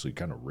people actually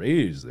kind of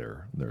raise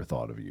their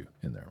thought of you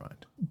in their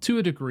mind. To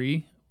a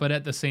degree, but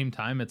at the same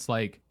time, it's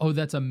like, oh,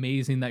 that's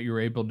amazing that you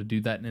were able to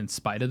do that. And in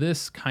spite of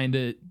this, kind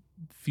of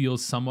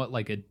feels somewhat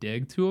like a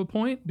dig to a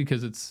point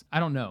because it's, I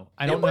don't know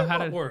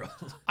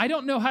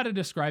how to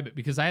describe it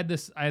because I had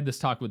this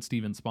talk with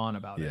Steven Spahn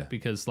about it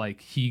because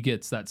like he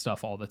gets that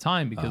stuff all the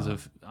time because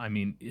of,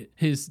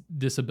 his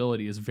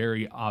disability is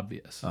very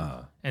obvious.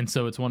 And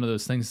so it's one of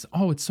those things,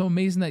 oh, it's so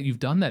amazing that you've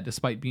done that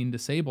despite being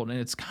disabled. And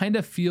it's kind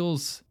of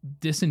feels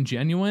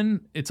disingenuous.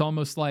 It's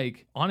almost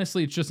like,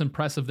 honestly, it's just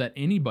impressive that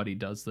anybody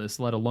does this,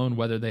 let alone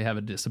whether they have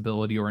a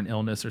disability or an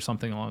illness or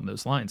something along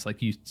those lines.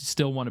 Like you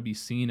still want to be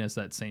seen as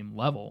that same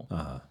level.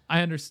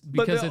 I understand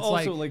because but it's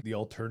also like the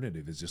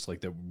alternative is just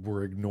like that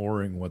we're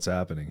ignoring what's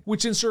happening,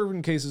 which in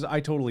certain cases I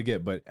totally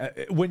get. But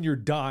when you're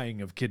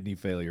dying of kidney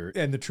failure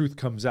and the truth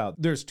comes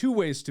out, there's 2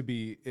 ways to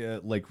be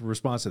like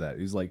response to that.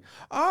 He's like,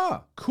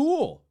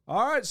 cool.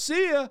 All right,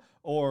 see ya.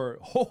 Or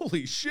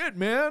holy shit,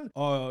 man,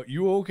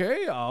 you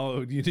okay?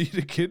 You need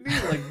a kidney?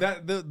 Like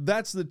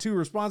that's the 2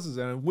 responses.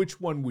 And which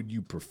one would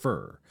you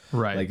prefer?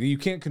 Right. Like you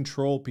can't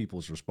control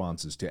people's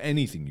responses to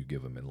anything you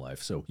give them in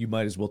life. So you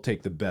might as well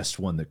take the best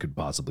one that could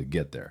possibly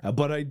get there.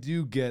 But I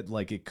do get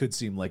like it could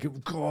seem like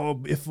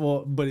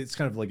but it's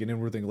kind of like an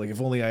inward thing. Like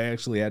if only I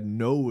actually had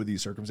no of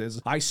these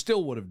circumstances, I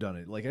still would have done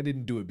it. Like I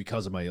didn't do it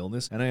because of my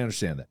illness, and I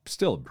understand that.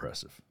 Still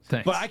impressive.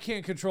 Thanks. But I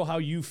can't control how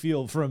you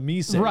feel from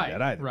me saying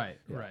that either. Right.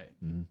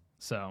 Mm-hmm.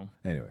 So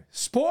anyway,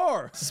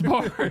 sports.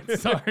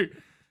 Sorry.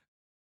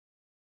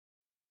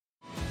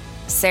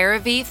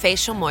 CeraVe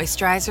facial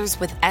moisturizers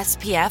with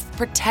SPF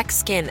protect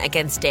skin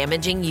against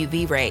damaging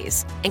UV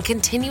rays and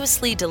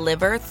continuously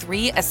deliver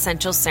 3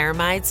 essential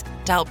ceramides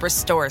to help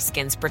restore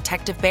skin's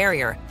protective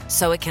barrier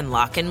so it can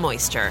lock in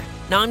moisture.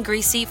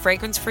 Non-greasy,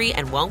 fragrance-free,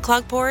 and won't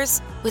clog pores?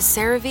 With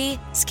CeraVe,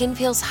 skin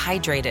feels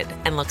hydrated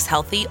and looks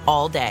healthy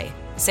all day.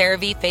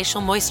 CeraVe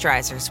facial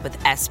moisturizers with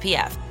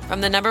SPF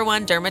from the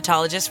 #1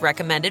 dermatologist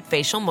recommended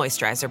facial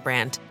moisturizer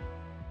brand.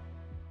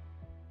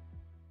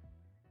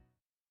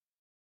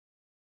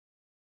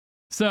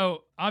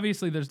 So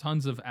obviously there's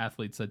tons of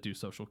athletes that do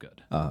social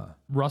good.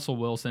 Russell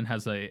Wilson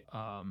has a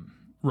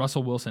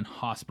Russell Wilson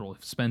Hospital,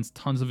 spends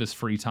tons of his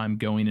free time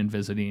going and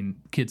visiting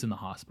kids in the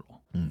hospital.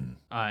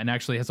 And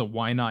actually has a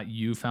Why Not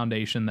You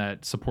Foundation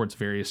that supports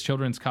various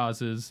children's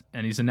causes.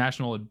 And he's a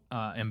national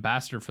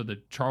ambassador for the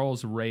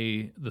Charles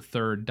Ray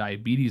III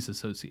Diabetes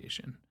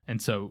Association.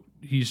 And so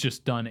he's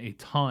just done a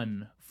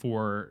ton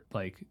for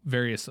like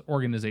various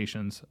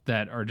organizations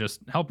that are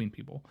just helping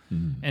people.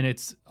 And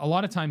it's a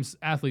lot of times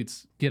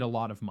athletes get a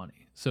lot of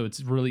money. So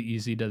it's really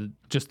easy to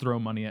just throw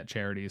money at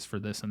charities for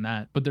this and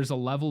that. But there's a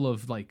level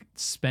of like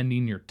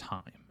spending your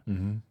time.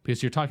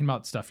 Because you're talking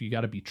about stuff, you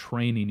got to be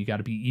training, you got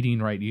to be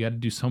eating right, you got to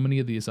do so many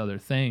of these other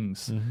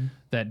things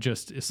that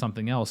just is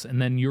something else.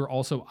 And then you're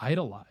also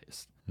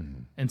idolized.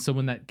 And so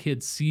when that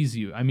kid sees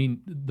you, I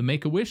mean, the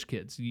Make-A-Wish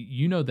kids,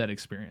 you know that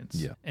experience.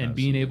 Yeah, and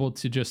being able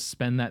to just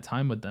spend that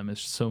time with them is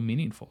so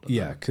meaningful to them.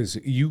 Yeah, because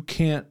you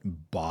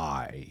can't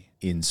buy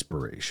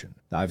inspiration.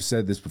 I've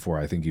said this before,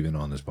 I think even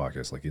on this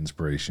podcast, like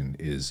inspiration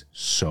is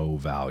so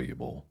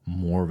valuable,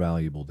 more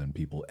valuable than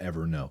people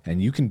ever know.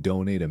 And you can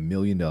donate $1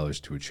 million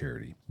to a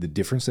charity. The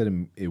difference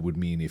that it would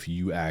mean if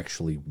you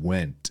actually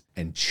went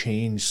and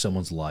changed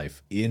someone's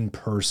life in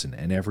person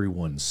and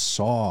everyone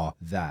saw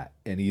that,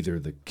 and either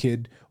the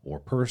kid or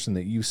person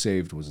that you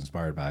saved was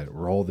inspired by it,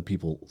 or all the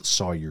people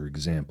saw your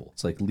example.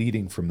 It's like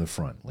leading from the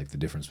front, like the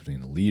difference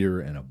between a leader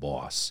and a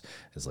boss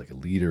is like a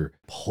leader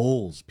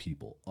pulls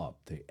people up.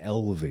 They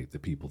elevate the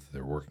people that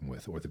they're working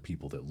with or the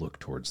people that look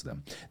towards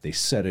them. They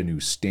set a new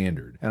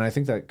standard. And I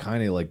think that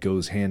kind of like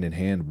goes hand in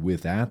hand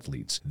with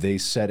athletes. They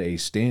set a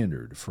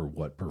standard for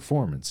what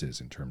performance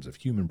is in terms of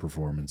human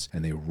performance,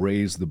 and they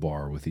raise the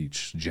bar with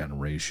each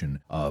generation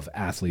of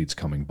athletes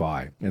coming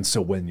by. And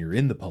so when you're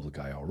in the public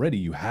eye already,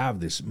 you have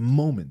this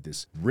moment,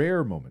 this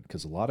rare moment,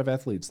 because a lot of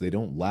athletes, they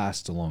don't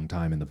last a long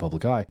time in the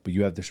public eye, but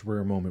you have this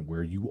rare moment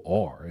where you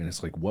are. And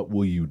it's like, what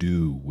will you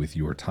do with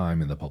your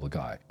time in the public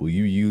eye? Will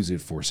you use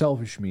it for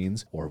selfish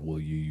means, or will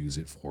you use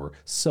it for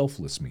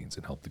selfless means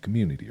and help the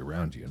community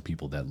around you and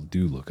people that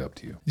do look up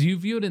to you? Do you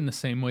view it in the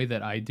same way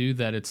that I do,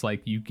 that it's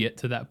like you get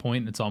to that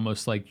point, it's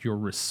almost like your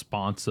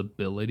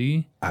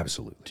responsibility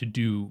Absolutely. to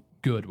do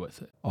good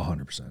with it?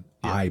 100%.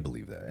 I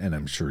believe that, and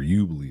I'm sure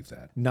you believe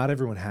that. Not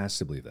everyone has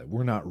to believe that.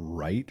 We're not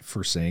right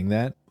for saying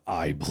that.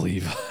 I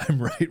believe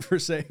I'm right for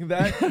saying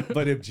that,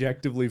 but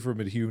objectively from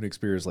a human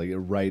experience, like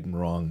right and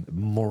wrong,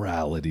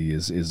 morality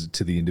is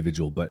to the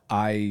individual. But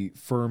I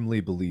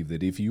firmly believe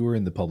that if you are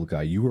in the public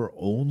eye, you are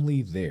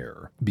only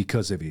there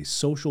because of a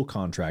social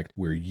contract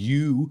where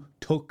you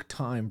took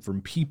time from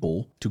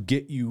people to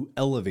get you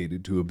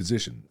elevated to a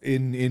position.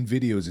 In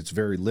videos, it's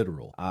very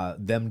literal.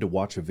 Them to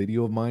watch a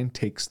video of mine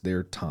takes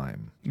their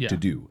time to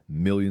do.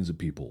 Millions of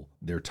people,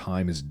 their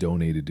time is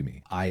donated to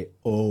me. I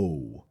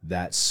owe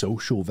that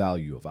social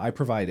value of, I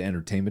provide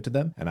entertainment to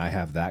them and I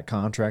have that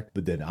contract,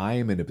 but then I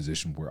am in a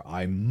position where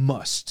I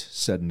must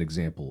set an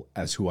example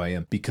as who I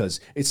am, because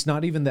it's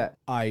not even that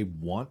I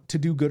want to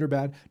do good or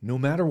bad. No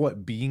matter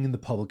what, being in the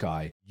public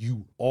eye,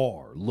 you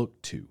are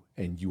looked to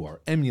and you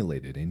are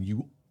emulated and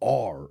you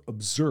are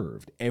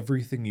observed.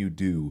 Everything you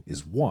do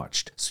is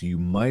watched. So you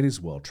might as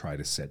well try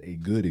to set a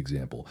good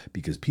example,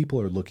 because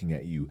people are looking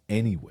at you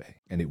anyway,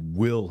 and it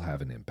will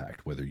have an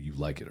impact whether you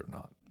like it or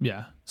not.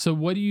 Yeah. So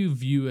what do you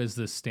view as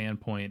the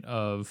standpoint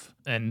of,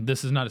 and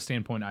this is not a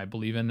standpoint I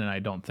believe in, and I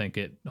don't think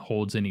it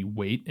holds any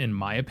weight in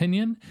my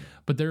opinion,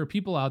 but there are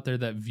people out there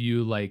that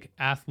view like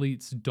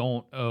athletes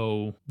don't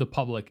owe the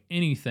public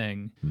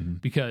anything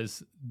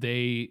because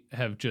they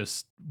have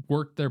just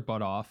worked their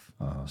butt off,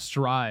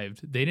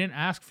 strived. They didn't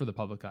ask for the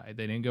public eye.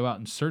 They didn't go out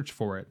and search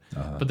for it,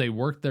 but they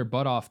worked their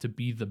butt off to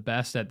be the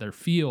best at their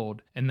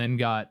field, and then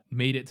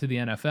made it to the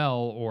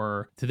NFL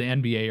or to the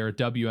NBA or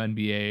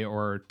WNBA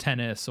or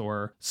tennis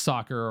or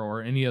soccer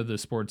or any of the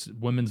sports,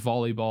 women's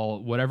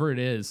volleyball, whatever it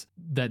is,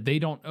 that they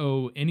don't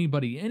owe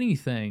anybody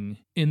anything,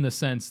 in the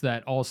sense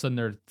that all of a sudden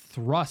they're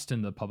thrust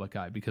in the public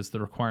eye because the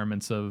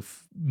requirements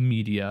of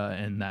media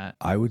and that.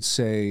 I would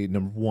say,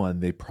 number one,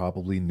 they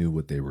probably knew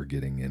what they were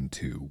getting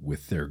into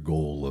with their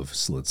goal of,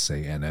 let's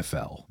say,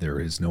 NFL. There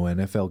is no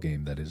NFL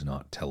game that is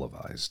not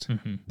televised.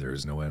 There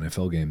is no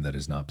NFL game that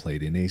is not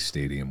played in a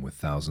stadium with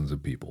thousands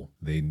of people.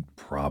 They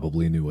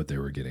probably knew what they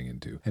were getting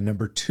into. And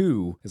number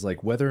two is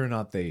like, whether or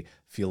not they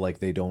feel like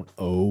they don't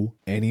owe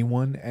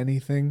anyone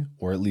anything,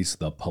 or at least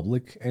the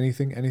public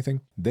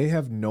anything, they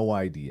have no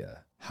idea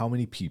how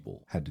many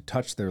people had to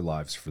touch their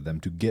lives for them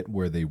to get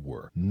where they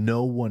were.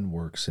 No one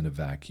works in a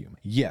vacuum.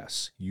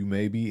 Yes, you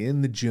may be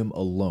in the gym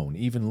alone,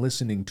 even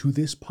listening to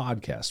this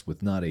podcast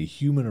with not a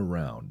human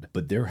around,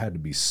 but there had to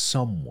be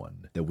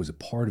someone that was a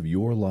part of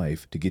your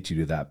life to get you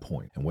to that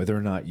point. And whether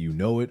or not you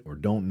know it or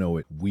don't know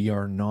it, we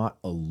are not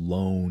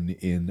alone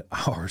in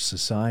our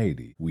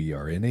society. We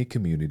are in a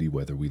community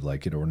whether we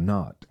like it or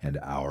not, and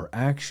our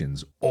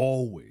actions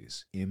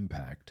always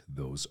impact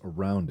those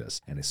around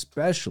us. And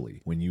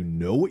especially when you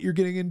know what you're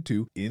getting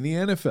into in the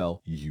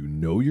NFL, you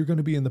know you're going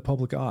to be in the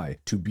public eye.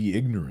 To be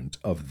ignorant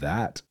of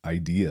that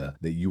idea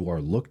that you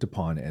are looked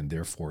upon and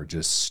therefore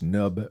just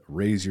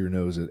raise your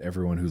nose at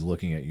everyone who's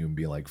looking at you and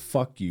be like,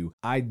 fuck you,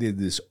 I did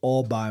this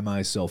all by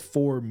myself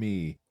for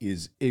me,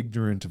 is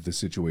ignorant of the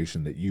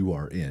situation that you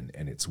are in,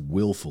 and it's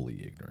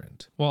willfully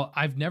ignorant. Well,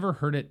 I've never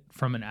heard it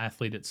from an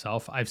athlete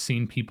itself. I've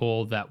seen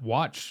people that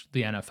watch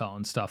the NFL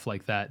and stuff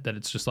like that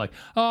it's just like,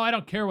 oh, I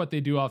don't care what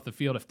they do off the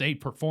field if they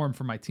perform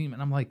for my team.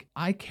 And I'm like,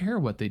 I care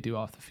what they do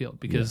off the field,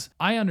 because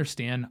I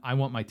understand I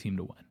want my team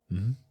to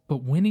win.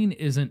 But winning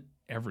isn't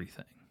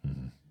everything.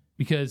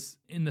 Because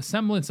in the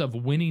semblance of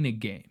winning a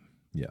game,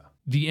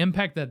 the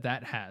impact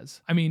that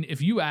has. I mean,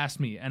 if you ask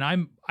me, and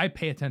I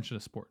pay attention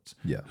to sports.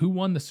 Who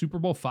won the Super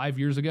Bowl 5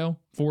 years ago,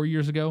 4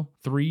 years ago,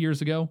 3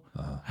 years ago?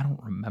 I don't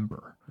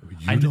remember.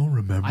 You don't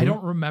remember? I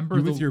don't remember.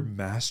 You with your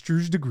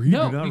master's degree,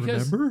 no, do not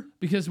remember?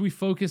 Because we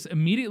focus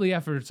immediately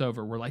after it's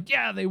over. We're like,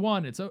 yeah, they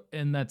won.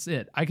 And that's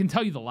it. I can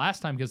tell you the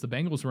last time, because the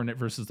Bengals were in it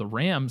versus the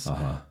Rams.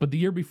 But the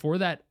year before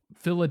that,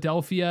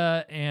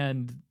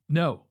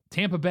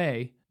 Tampa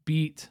Bay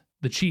beat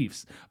the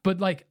Chiefs. But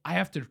like, I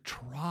have to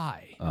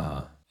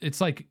try. It's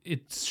like,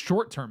 it's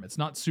short term. It's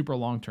not super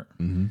long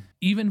term,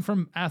 even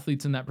from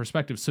athletes in that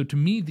perspective. So to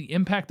me, the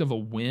impact of a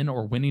win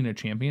or winning a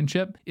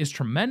championship is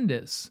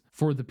tremendous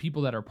for the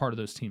people that are part of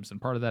those teams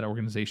and part of that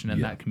organization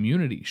and that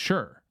community.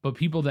 Sure. But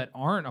people that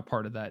aren't a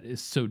part of that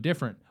is so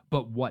different.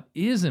 But what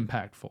is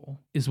impactful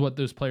is what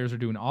those players are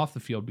doing off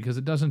the field, because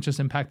it doesn't just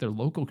impact their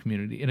local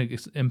community.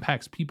 It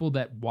impacts people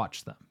that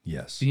watch them.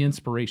 Yes. The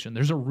inspiration.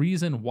 There's a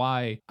reason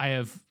why I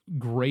have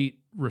great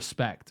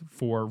respect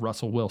for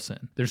Russell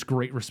Wilson. There's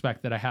great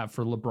respect that I have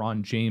for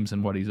LeBron James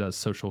and what he does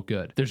social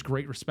good. There's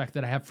great respect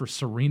that I have for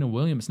Serena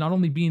Williams, not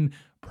only being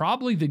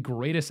probably the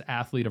greatest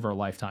athlete of our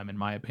lifetime, in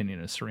my opinion,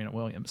 is Serena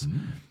Williams,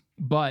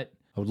 but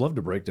I would love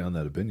to break down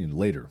that opinion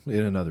later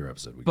in another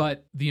episode.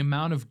 But the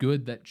amount of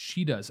good that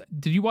she does.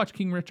 Did you watch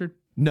King Richard?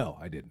 No,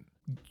 I didn't.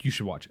 You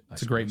should watch it.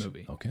 It's a great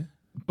movie. Okay.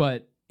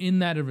 But in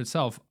that of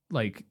itself,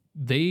 like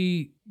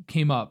they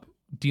came up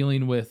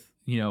dealing with,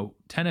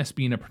 tennis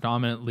being a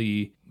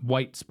predominantly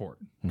white sport,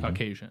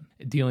 Caucasian,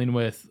 dealing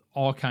with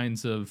all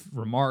kinds of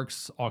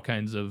remarks, all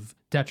kinds of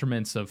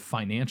detriments of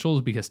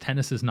financials, because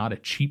tennis is not a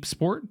cheap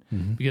sport,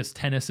 because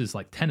tennis is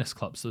like tennis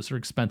clubs. Those are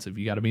expensive.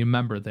 You got to be a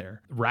member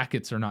there.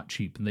 Rackets are not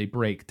cheap and they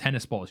break.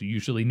 Tennis balls, you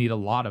usually need a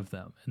lot of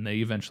them and they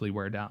eventually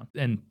wear down.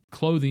 And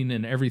clothing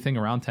and everything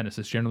around tennis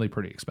is generally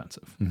pretty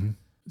expensive.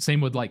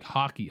 Same with like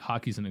hockey.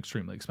 Hockey's an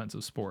extremely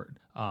expensive sport.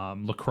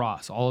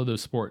 Lacrosse, all of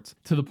those sports,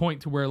 to the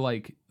point to where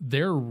like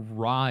their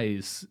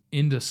rise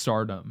into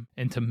stardom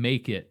and to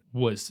make it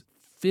was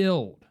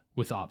filled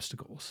with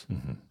obstacles,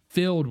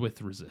 filled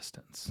with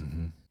resistance.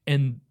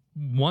 And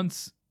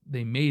once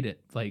they made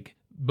it, like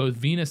both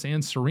Venus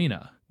and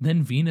Serena,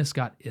 then Venus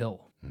got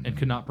ill and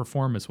could not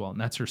perform as well. And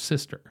that's her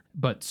sister.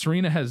 But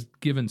Serena has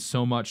given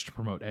so much to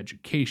promote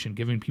education,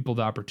 giving people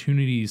the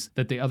opportunities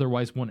that they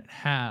otherwise wouldn't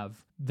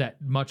have,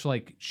 that much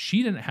like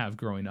she didn't have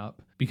growing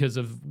up because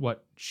of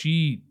what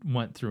she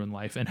went through in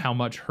life and how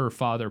much her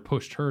father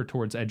pushed her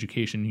towards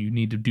education. You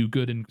need to do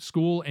good in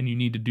school and you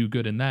need to do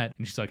good in that.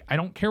 And she's like, I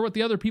don't care what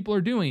the other people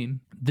are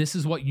doing. This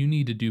is what you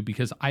need to do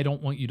because I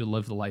don't want you to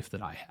live the life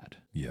that I had.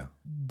 Yeah.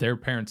 Their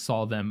parents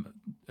saw them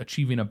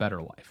achieving a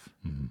better life.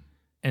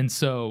 And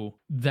so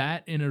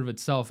that in and of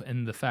itself,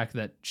 and the fact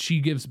that she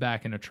gives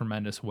back in a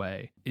tremendous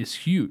way, is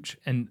huge.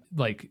 And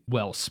like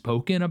well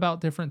spoken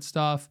about different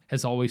stuff,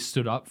 has always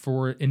stood up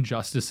for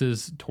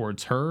injustices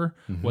towards her,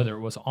 whether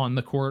it was on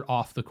the court,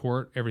 off the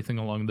court, everything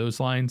along those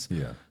lines.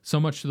 Yeah. So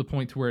much to the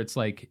point to where it's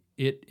like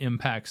it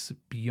impacts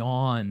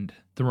beyond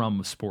the realm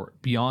of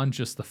sport, beyond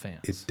just the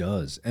fans. It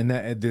does. And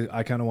that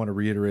I kind of want to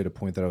reiterate a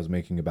point that I was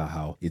making about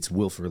how it's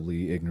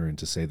willfully ignorant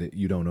to say that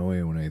you don't know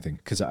anyone anything.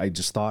 Because I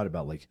just thought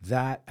about like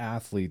that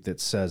athlete that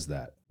says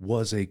that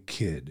was a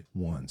kid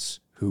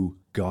once who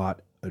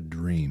got a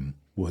dream,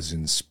 was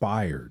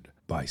inspired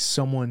by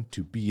someone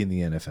to be in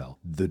the NFL.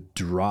 The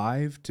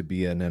drive to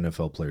be an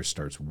NFL player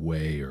starts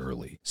way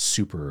early,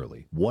 super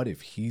early. What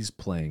if he's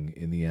playing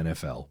in the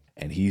NFL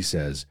and he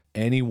says,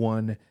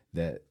 anyone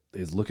that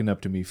is looking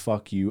up to me,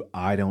 fuck you,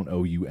 I don't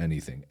owe you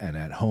anything. And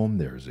at home,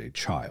 there's a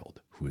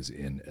child who is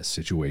in a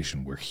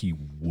situation where he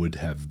would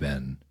have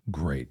been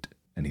great.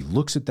 And he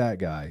looks at that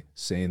guy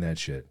saying that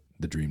shit,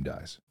 the dream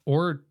dies.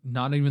 Or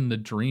not even the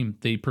dream.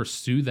 They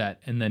pursue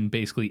that and then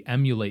basically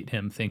emulate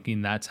him,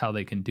 thinking that's how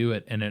they can do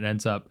it. And it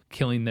ends up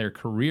killing their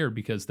career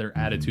because their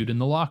attitude in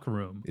the locker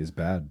room is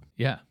bad.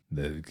 Yeah.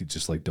 They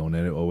just like don't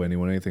owe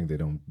anyone anything. They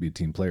don't be a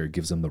team player. It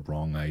gives them the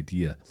wrong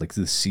idea. Like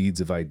the seeds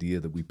of idea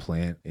that we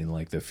plant in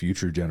like the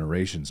future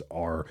generations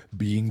are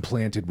being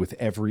planted with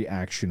every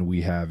action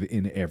we have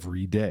in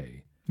every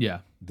day. Yeah.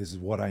 This is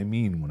what I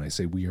mean when I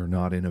say we are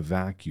not in a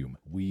vacuum.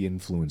 We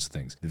influence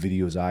things. The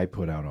videos I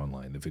put out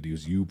online, the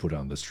videos you put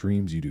on, the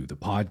streams you do, the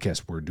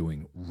podcast we're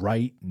doing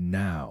right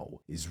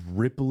now is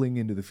rippling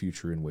into the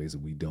future in ways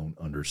that we don't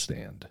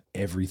understand.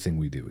 Everything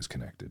we do is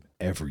connected.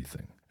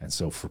 Everything. And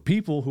so for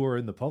people who are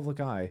in the public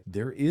eye,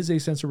 there is a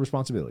sense of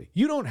responsibility.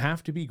 You don't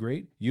have to be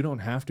great. You don't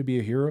have to be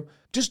a hero.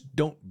 Just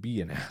don't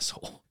be an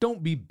asshole.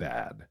 Don't be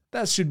bad.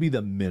 That should be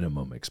the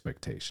minimum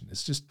expectation.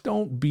 It's just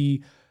don't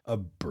be a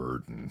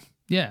burden.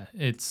 Yeah,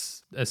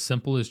 it's as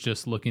simple as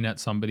just looking at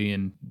somebody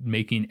and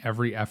making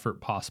every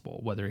effort possible,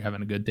 whether you're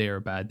having a good day or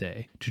a bad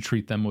day, to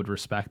treat them with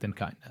respect and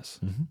kindness.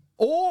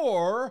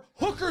 Or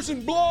hookers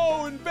and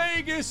blow in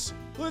Vegas.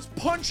 Let's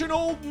punch an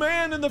old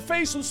man in the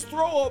face. Let's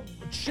throw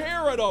a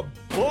chair at a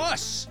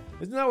bus.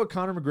 Isn't that what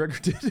Conor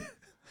McGregor did?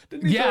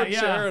 Didn't he throw a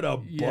chair at a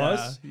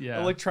bus?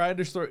 Yeah. Like trying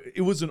to throw.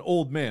 It was an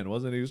old man,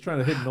 wasn't it? He was trying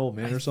to hit an old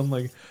man or something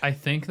like. I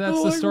think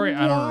that's the story.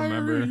 I don't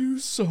remember. Why are you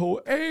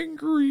so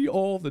angry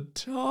all the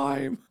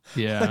time?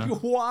 Yeah.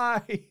 Like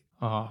why?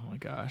 Oh my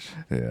gosh.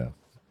 Yeah.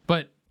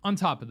 But on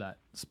top of that,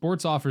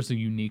 sports offers a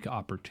unique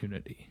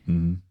opportunity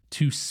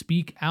to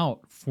speak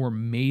out for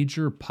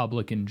major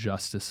public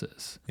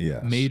injustices,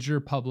 Yes.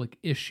 major public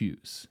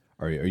issues.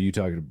 Are you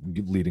talking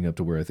leading up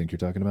to where I think you're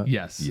talking about?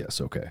 Yes.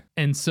 Yes. Okay.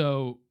 And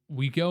so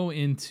we go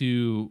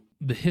into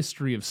the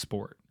history of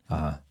sport,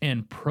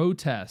 and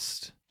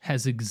protest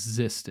has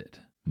existed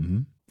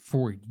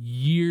for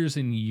years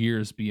and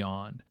years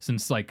beyond,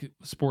 since like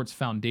sports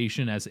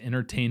foundation as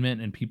entertainment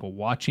and people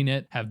watching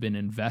it have been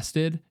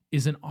invested,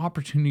 is an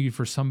opportunity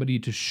for somebody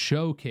to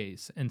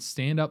showcase and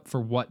stand up for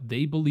what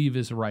they believe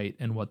is right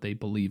and what they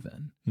believe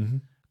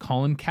in.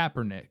 Colin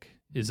Kaepernick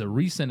is a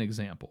recent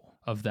example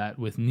of that,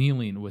 with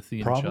kneeling with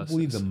the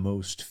Probably injustice. the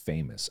most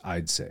famous,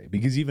 I'd say,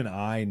 because even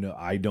I know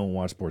I don't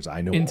watch sports.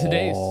 I know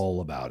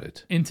all about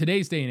it. In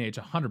today's day and age,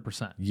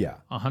 100%. Yeah.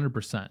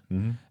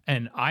 100%.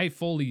 And I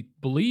fully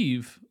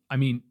believe, I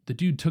mean, the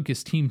dude took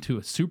his team to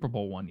a Super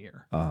Bowl one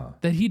year,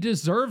 that he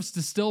deserves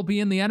to still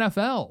be in the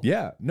NFL.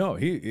 Yeah. No,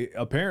 he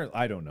apparently,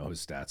 I don't know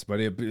his stats, but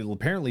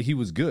apparently he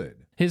was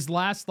good. His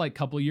last like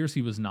couple of years,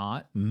 he was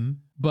not,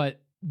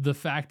 but the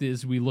fact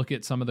is, we look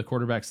at some of the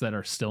quarterbacks that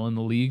are still in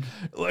the league.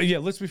 Yeah,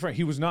 let's be frank.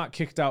 He was not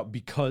kicked out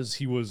because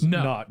he was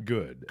not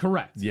good.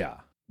 Correct. Yeah.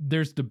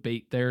 There's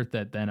debate there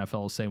that the NFL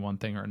will say one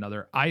thing or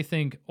another. I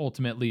think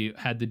ultimately it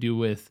had to do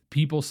with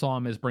people saw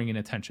him as bringing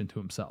attention to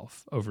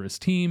himself over his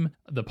team,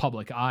 the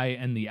public eye,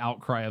 and the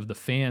outcry of the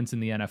fans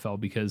in the NFL,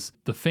 because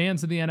the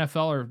fans of the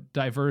NFL are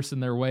diverse in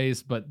their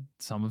ways, but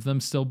some of them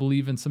still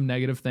believe in some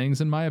negative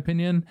things, in my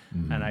opinion,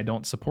 and I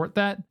don't support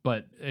that.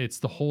 But it's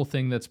the whole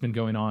thing that's been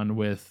going on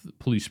with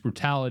police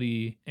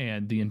brutality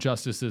and the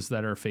injustices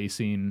that are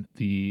facing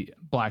the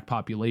black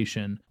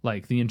population,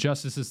 like the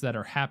injustices that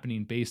are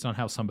happening based on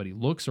how somebody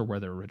looks or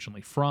where they're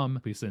originally from,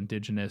 because the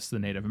indigenous, the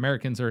Native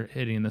Americans are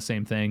hitting the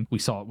same thing. We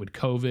saw it with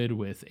COVID,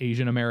 with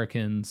Asian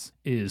Americans,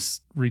 is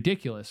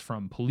ridiculous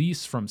from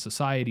police, from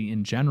society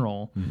in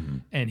general.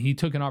 And he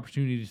took an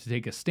opportunity to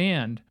take a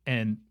stand,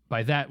 and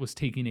by that was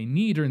taking a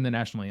knee during the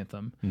national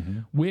anthem,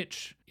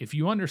 which, if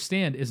you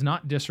understand, is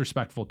not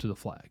disrespectful to the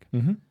flag.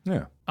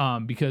 Yeah.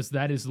 Because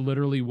that is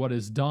literally what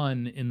is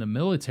done in the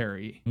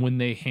military when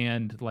they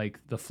hand like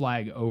the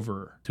flag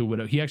over to a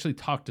widow. He actually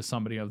talked to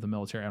somebody of the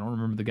military. I don't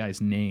remember the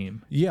guy's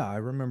name. Yeah, I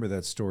remember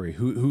that story.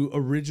 Who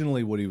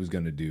originally what he was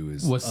going to do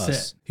was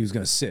sit. He was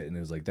going to sit, and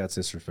it was like, that's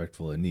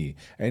disrespectful, a knee.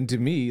 And to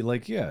me,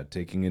 like, yeah,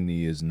 taking a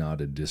knee is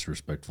not a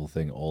disrespectful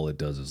thing. All it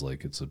does is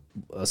like, it's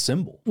a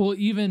symbol. Well,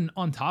 even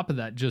on top of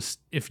that, just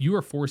if you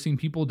are forcing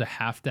people to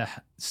have to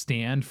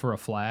stand for a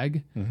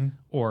flag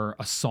or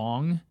a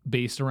song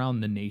based around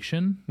the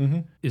nation,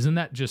 isn't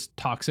that just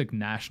toxic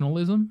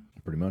nationalism?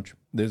 Pretty much.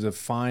 There's a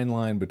fine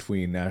line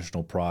between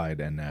national pride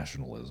and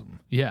nationalism.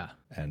 Yeah.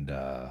 And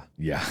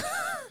yeah.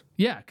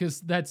 Yeah,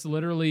 because that's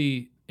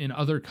literally in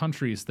other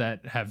countries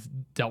that have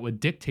dealt with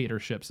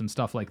dictatorships and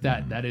stuff like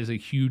that. That is a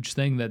huge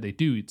thing that they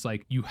do. It's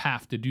like, you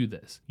have to do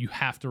this. You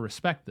have to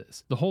respect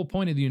this. The whole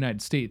point of the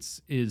United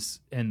States is,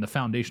 and the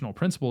foundational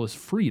principle is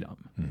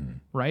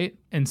freedom, right?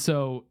 And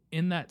so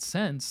in that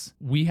sense,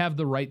 we have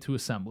the right to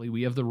assembly.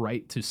 We have the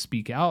right to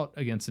speak out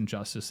against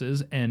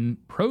injustices and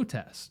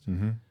protest.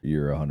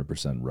 You're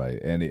 100% right.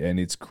 And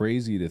it's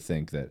crazy to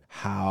think that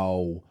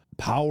how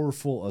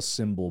powerful a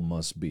symbol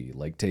must be,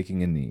 like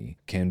taking a knee,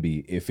 can be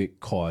if it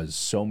caused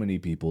so many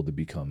people to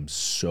become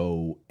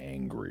so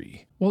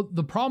angry. Well,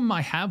 the problem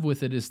I have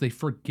with it is they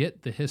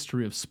forget the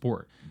history of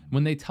sport.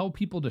 When they tell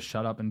people to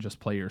shut up and just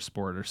play your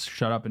sport, or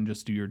shut up and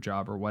just do your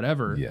job, or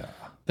whatever,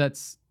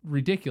 that's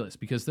ridiculous,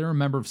 because they're a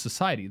member of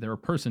society. They're a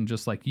person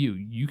just like you.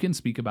 You can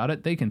speak about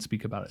it. They can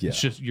speak about it.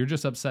 It's just, you're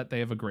just upset they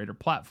have a greater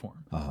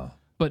platform.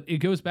 But it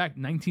goes back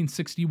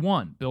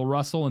 1961. Bill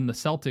Russell and the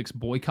Celtics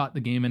boycott the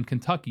game in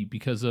Kentucky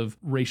because of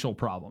racial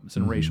problems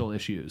and racial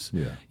issues.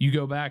 You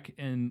go back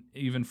and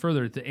even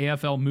further, the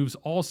AFL moves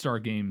all-star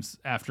games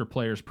after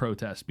players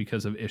protest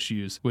because of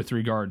issues with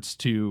regards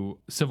to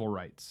civil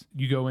rights.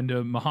 You go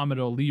into Muhammad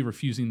Ali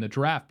refusing the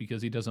draft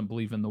because he doesn't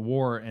believe in the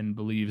war and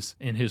believes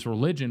in his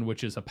religion,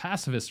 which is a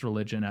pacifist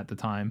religion at the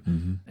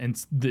time,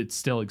 and it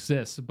still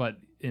exists, but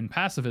in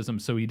pacifism,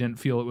 so he didn't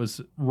feel it was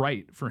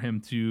right for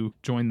him to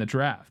join the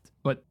draft.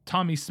 But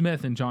Tommy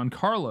Smith and John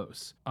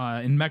Carlos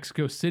in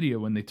Mexico City,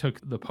 when they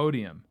took the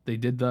podium, they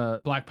did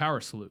the Black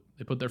Power salute.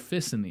 They put their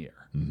fists in the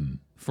air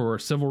for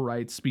civil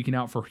rights, speaking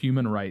out for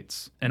human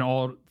rights. And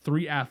all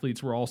three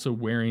athletes were also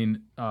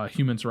wearing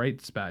human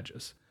rights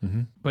badges.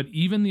 But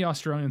even the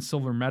Australian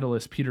silver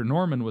medalist, Peter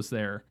Norman, was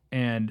there.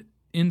 And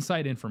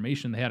inside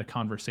information, they had a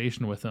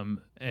conversation with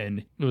him,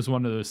 and it was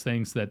one of those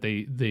things that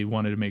they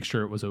wanted to make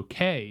sure it was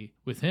okay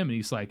with him, and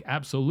he's like,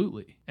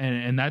 absolutely.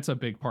 And that's a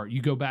big part.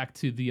 You go back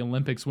to the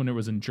Olympics when it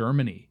was in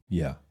Germany,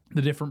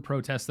 the different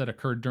protests that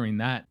occurred during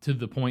that, to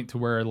the point to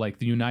where, like,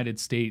 the United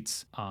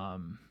States,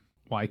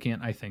 why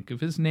can't I think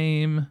of his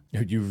name?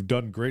 You've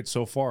done great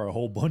so far. A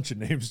whole bunch of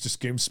names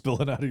just came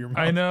spilling out of your mouth.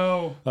 I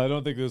know. I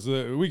don't think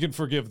we can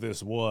forgive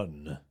this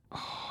one.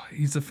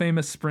 He's a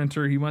famous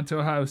sprinter. He went to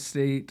Ohio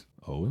State.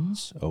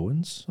 Owens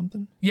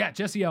something? Yeah,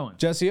 Jesse Owens.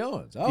 Jesse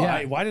Owens. Oh,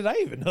 yeah. Why did I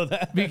even know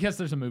that? Because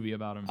there's a movie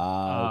about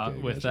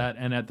him with that,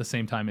 and at the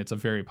same time, it's a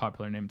very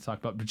popular name to talk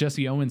about. But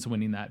Jesse Owens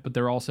winning that, but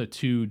there are also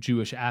two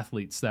Jewish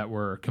athletes that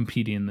were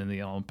competing in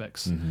the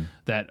Olympics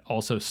that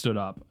also stood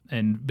up.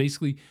 And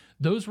basically,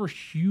 those were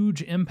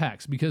huge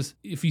impacts, because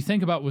if you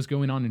think about what was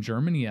going on in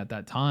Germany at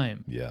that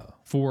time,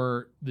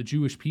 for the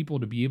Jewish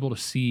people to be able to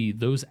see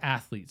those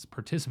athletes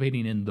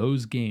participating in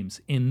those games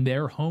in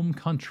their home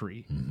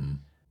country,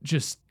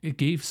 just, it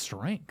gave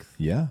strength.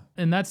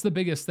 And that's the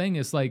biggest thing,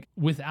 is like,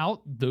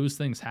 without those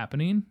things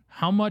happening,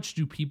 how much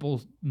do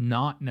people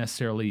not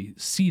necessarily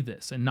see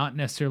this and not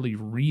necessarily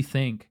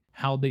rethink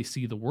how they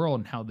see the world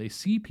and how they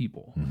see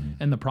people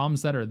and the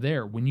problems that are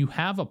there? When you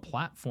have a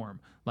platform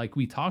like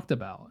we talked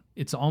about,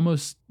 it's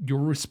almost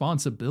your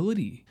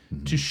responsibility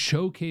to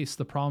showcase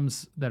the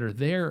problems that are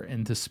there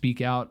and to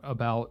speak out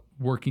about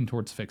working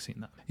towards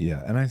fixing them.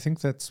 Yeah, and I think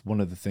that's one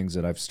of the things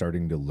that I've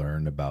starting to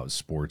learn about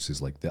sports,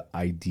 is like the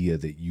idea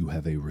that you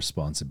have a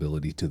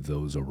responsibility to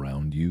those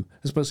around you,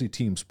 especially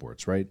team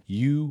sports, right?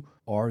 You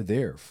are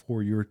there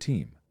for your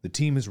team. The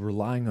team is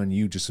relying on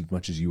you just as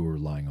much as you are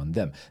relying on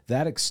them.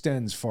 That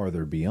extends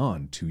farther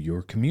beyond to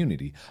your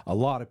community. A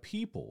lot of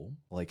people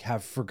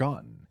have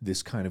forgotten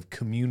this kind of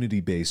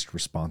community-based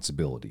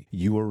responsibility.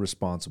 You are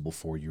responsible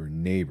for your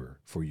neighbor,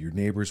 for your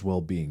neighbor's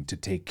well-being, to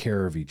take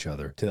care of each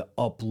other, to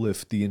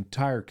uplift the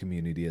entire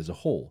community as a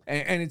whole.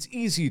 And it's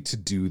easy to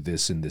do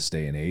this in this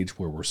day and age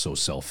where we're so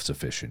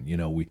self-sufficient.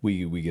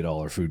 We get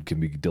all our food can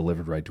be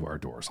delivered right to our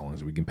door as long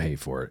as we can pay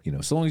for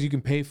it. So long as you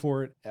can pay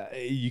for it,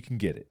 you can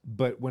get it.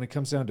 But when it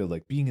comes down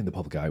to being in the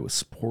public eye with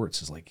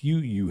sports, is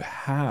you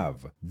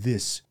have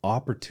this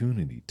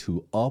opportunity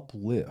to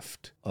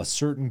uplift a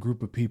certain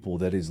group of people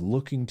that is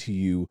looking to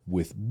you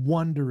with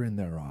wonder in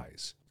their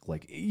eyes.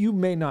 You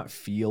may not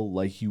feel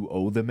like you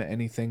owe them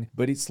anything,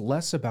 but it's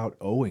less about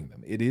owing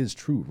them. It is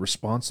true.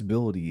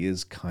 Responsibility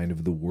is kind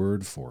of the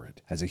word for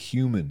it. As a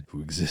human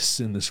who exists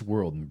in this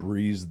world and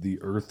breathes the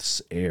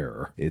earth's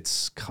air,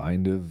 it's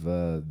kind of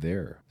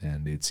there,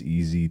 and it's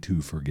easy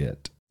to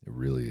forget. It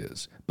really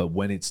is. But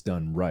when it's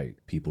done right,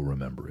 people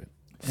remember it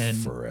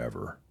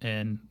forever.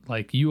 And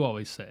like you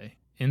always say,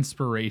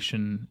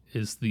 inspiration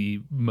is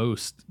the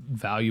most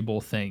valuable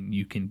thing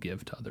you can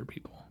give to other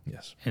people.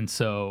 Yes. And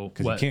so...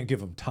 Because you can't give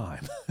them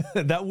time.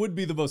 That would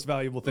be the most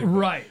valuable thing.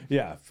 Right.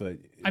 Yeah, but...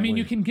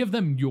 you can give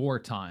them your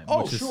time.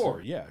 Oh,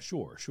 sure. Yeah,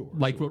 sure.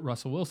 Like what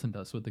Russell Wilson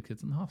does with the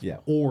kids in the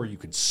hospital. Yeah, or you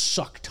can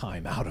suck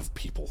time out of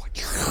people.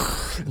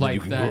 Like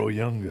you can that grow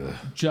younger.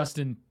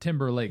 Justin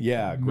Timberlake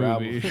grab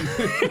movie.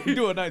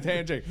 Do a nice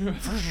handshake.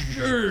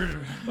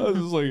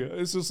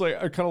 It's just like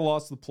I kind of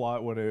lost the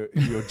plot when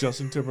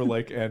Justin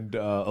Timberlake and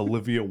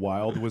Olivia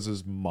Wilde was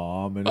his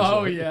mom. And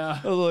yeah.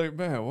 I was like,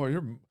 man, well,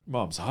 your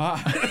mom's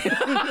hot.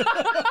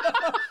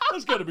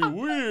 That's gotta be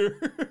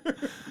weird.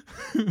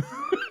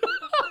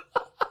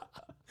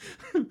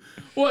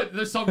 What?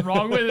 There's something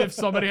wrong with it if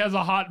somebody has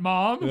a hot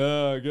mom?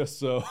 Yeah, I guess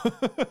so.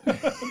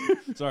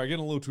 Sorry,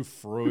 getting a little too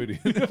Freudian.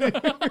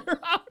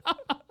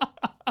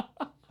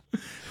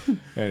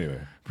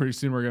 Anyway. Pretty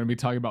soon we're going to be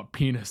talking about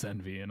penis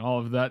envy and all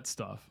of that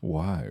stuff.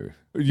 Why?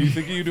 Do you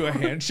think you do a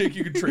handshake,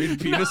 you can trade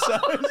penis size?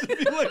 If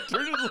you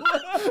turn it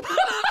left.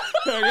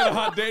 Hey, I got a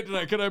hot date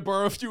tonight. Can I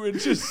borrow a few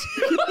inches?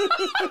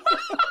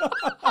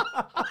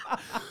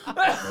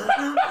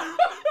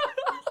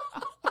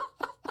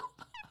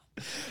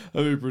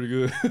 That'd be pretty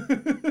good.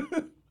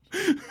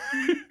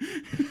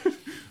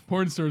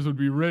 Porn stars would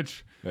be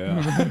rich.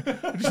 Yeah.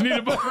 I just need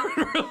a bar.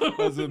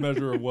 That's a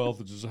measure of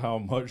wealth, just how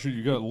much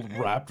you got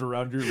wrapped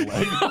around your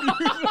leg.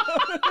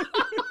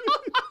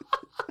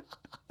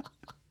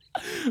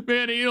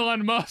 Man,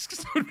 Elon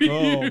Musk's would be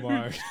huge.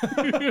 My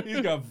God.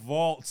 He's got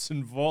vaults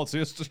and vaults. He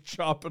has to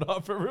chop it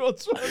off every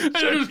once in a while. And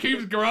it just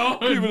keeps growing.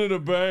 Keep it in a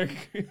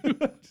bank.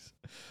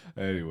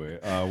 Anyway,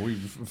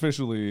 we've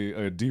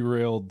officially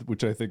derailed,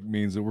 which I think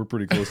means that we're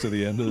pretty close to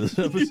the end of this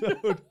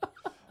episode.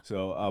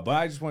 So, but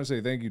I just want to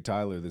say thank you,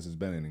 Tyler. This has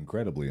been an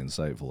incredibly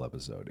insightful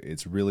episode.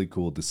 It's really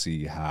cool to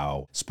see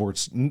how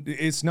sports,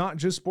 it's not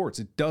just sports.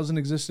 It doesn't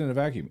exist in a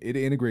vacuum. It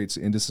integrates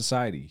into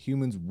society.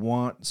 Humans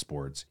want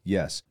sports,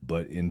 yes,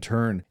 but in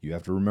turn, you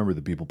have to remember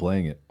the people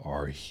playing it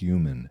are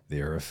human.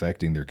 They are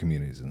affecting their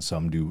communities, and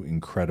some do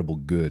incredible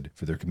good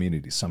for their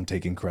communities. Some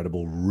take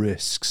incredible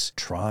risks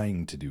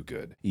trying to do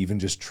good. Even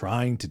just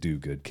trying to do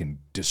good can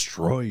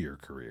destroy your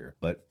career.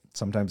 But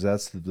sometimes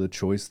that's the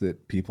choice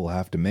that people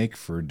have to make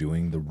for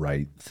doing the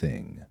right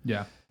thing.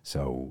 Yeah.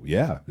 So,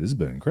 yeah, this has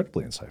been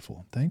incredibly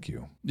insightful. Thank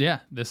you. Yeah,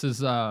 this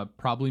is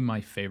probably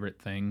my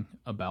favorite thing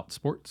about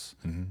sports,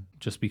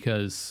 just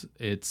because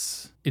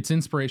it's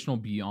inspirational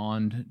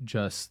beyond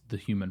just the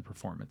human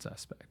performance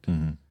aspect.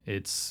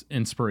 It's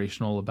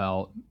inspirational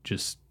about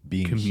just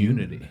Being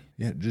community. Human.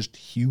 Yeah, just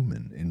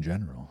human in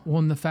general. Well,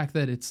 and the fact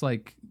that it's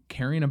like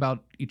caring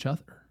about each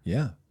other.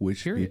 Yeah,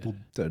 which Period. people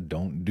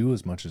don't do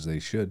as much as they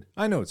should.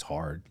 I know it's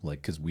hard,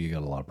 because we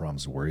got a lot of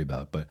problems to worry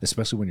about, but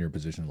especially when you're in a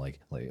position like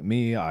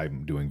me,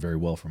 I'm doing very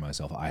well for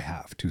myself. I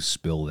have to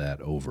spill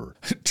that over.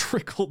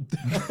 Trickle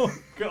down. Oh,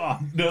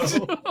 God, no.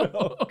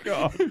 Oh,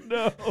 God,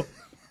 no.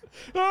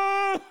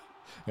 Ah!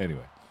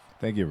 Anyway.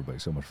 Thank you, everybody,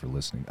 so much for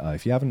listening.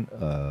 If you haven't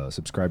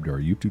subscribed to our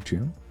YouTube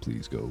channel,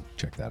 please go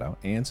check that out.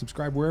 And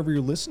subscribe wherever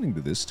you're listening to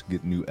this to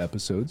get new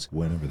episodes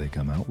whenever they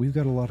come out. We've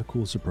got a lot of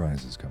cool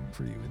surprises coming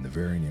for you in the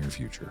very near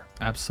future.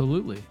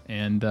 Absolutely.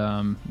 And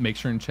make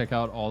sure and check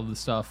out all the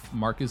stuff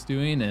Mark is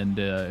doing. And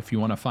if you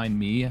want to find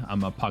me,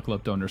 I'm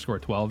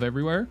apocalypto_12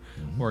 everywhere.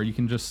 Or you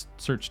can just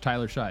search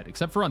Tyler Scheid,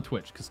 except for on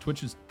Twitch, because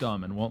Twitch is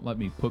dumb and won't let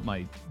me put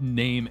my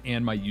name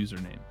and my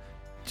username.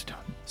 It's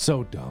dumb.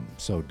 So dumb,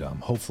 so dumb.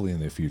 Hopefully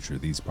in the future,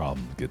 these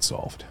problems get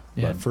solved.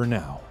 Yeah. But for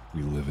now,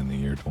 we live in the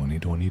year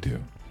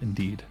 2022.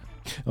 Indeed.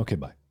 Okay,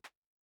 bye.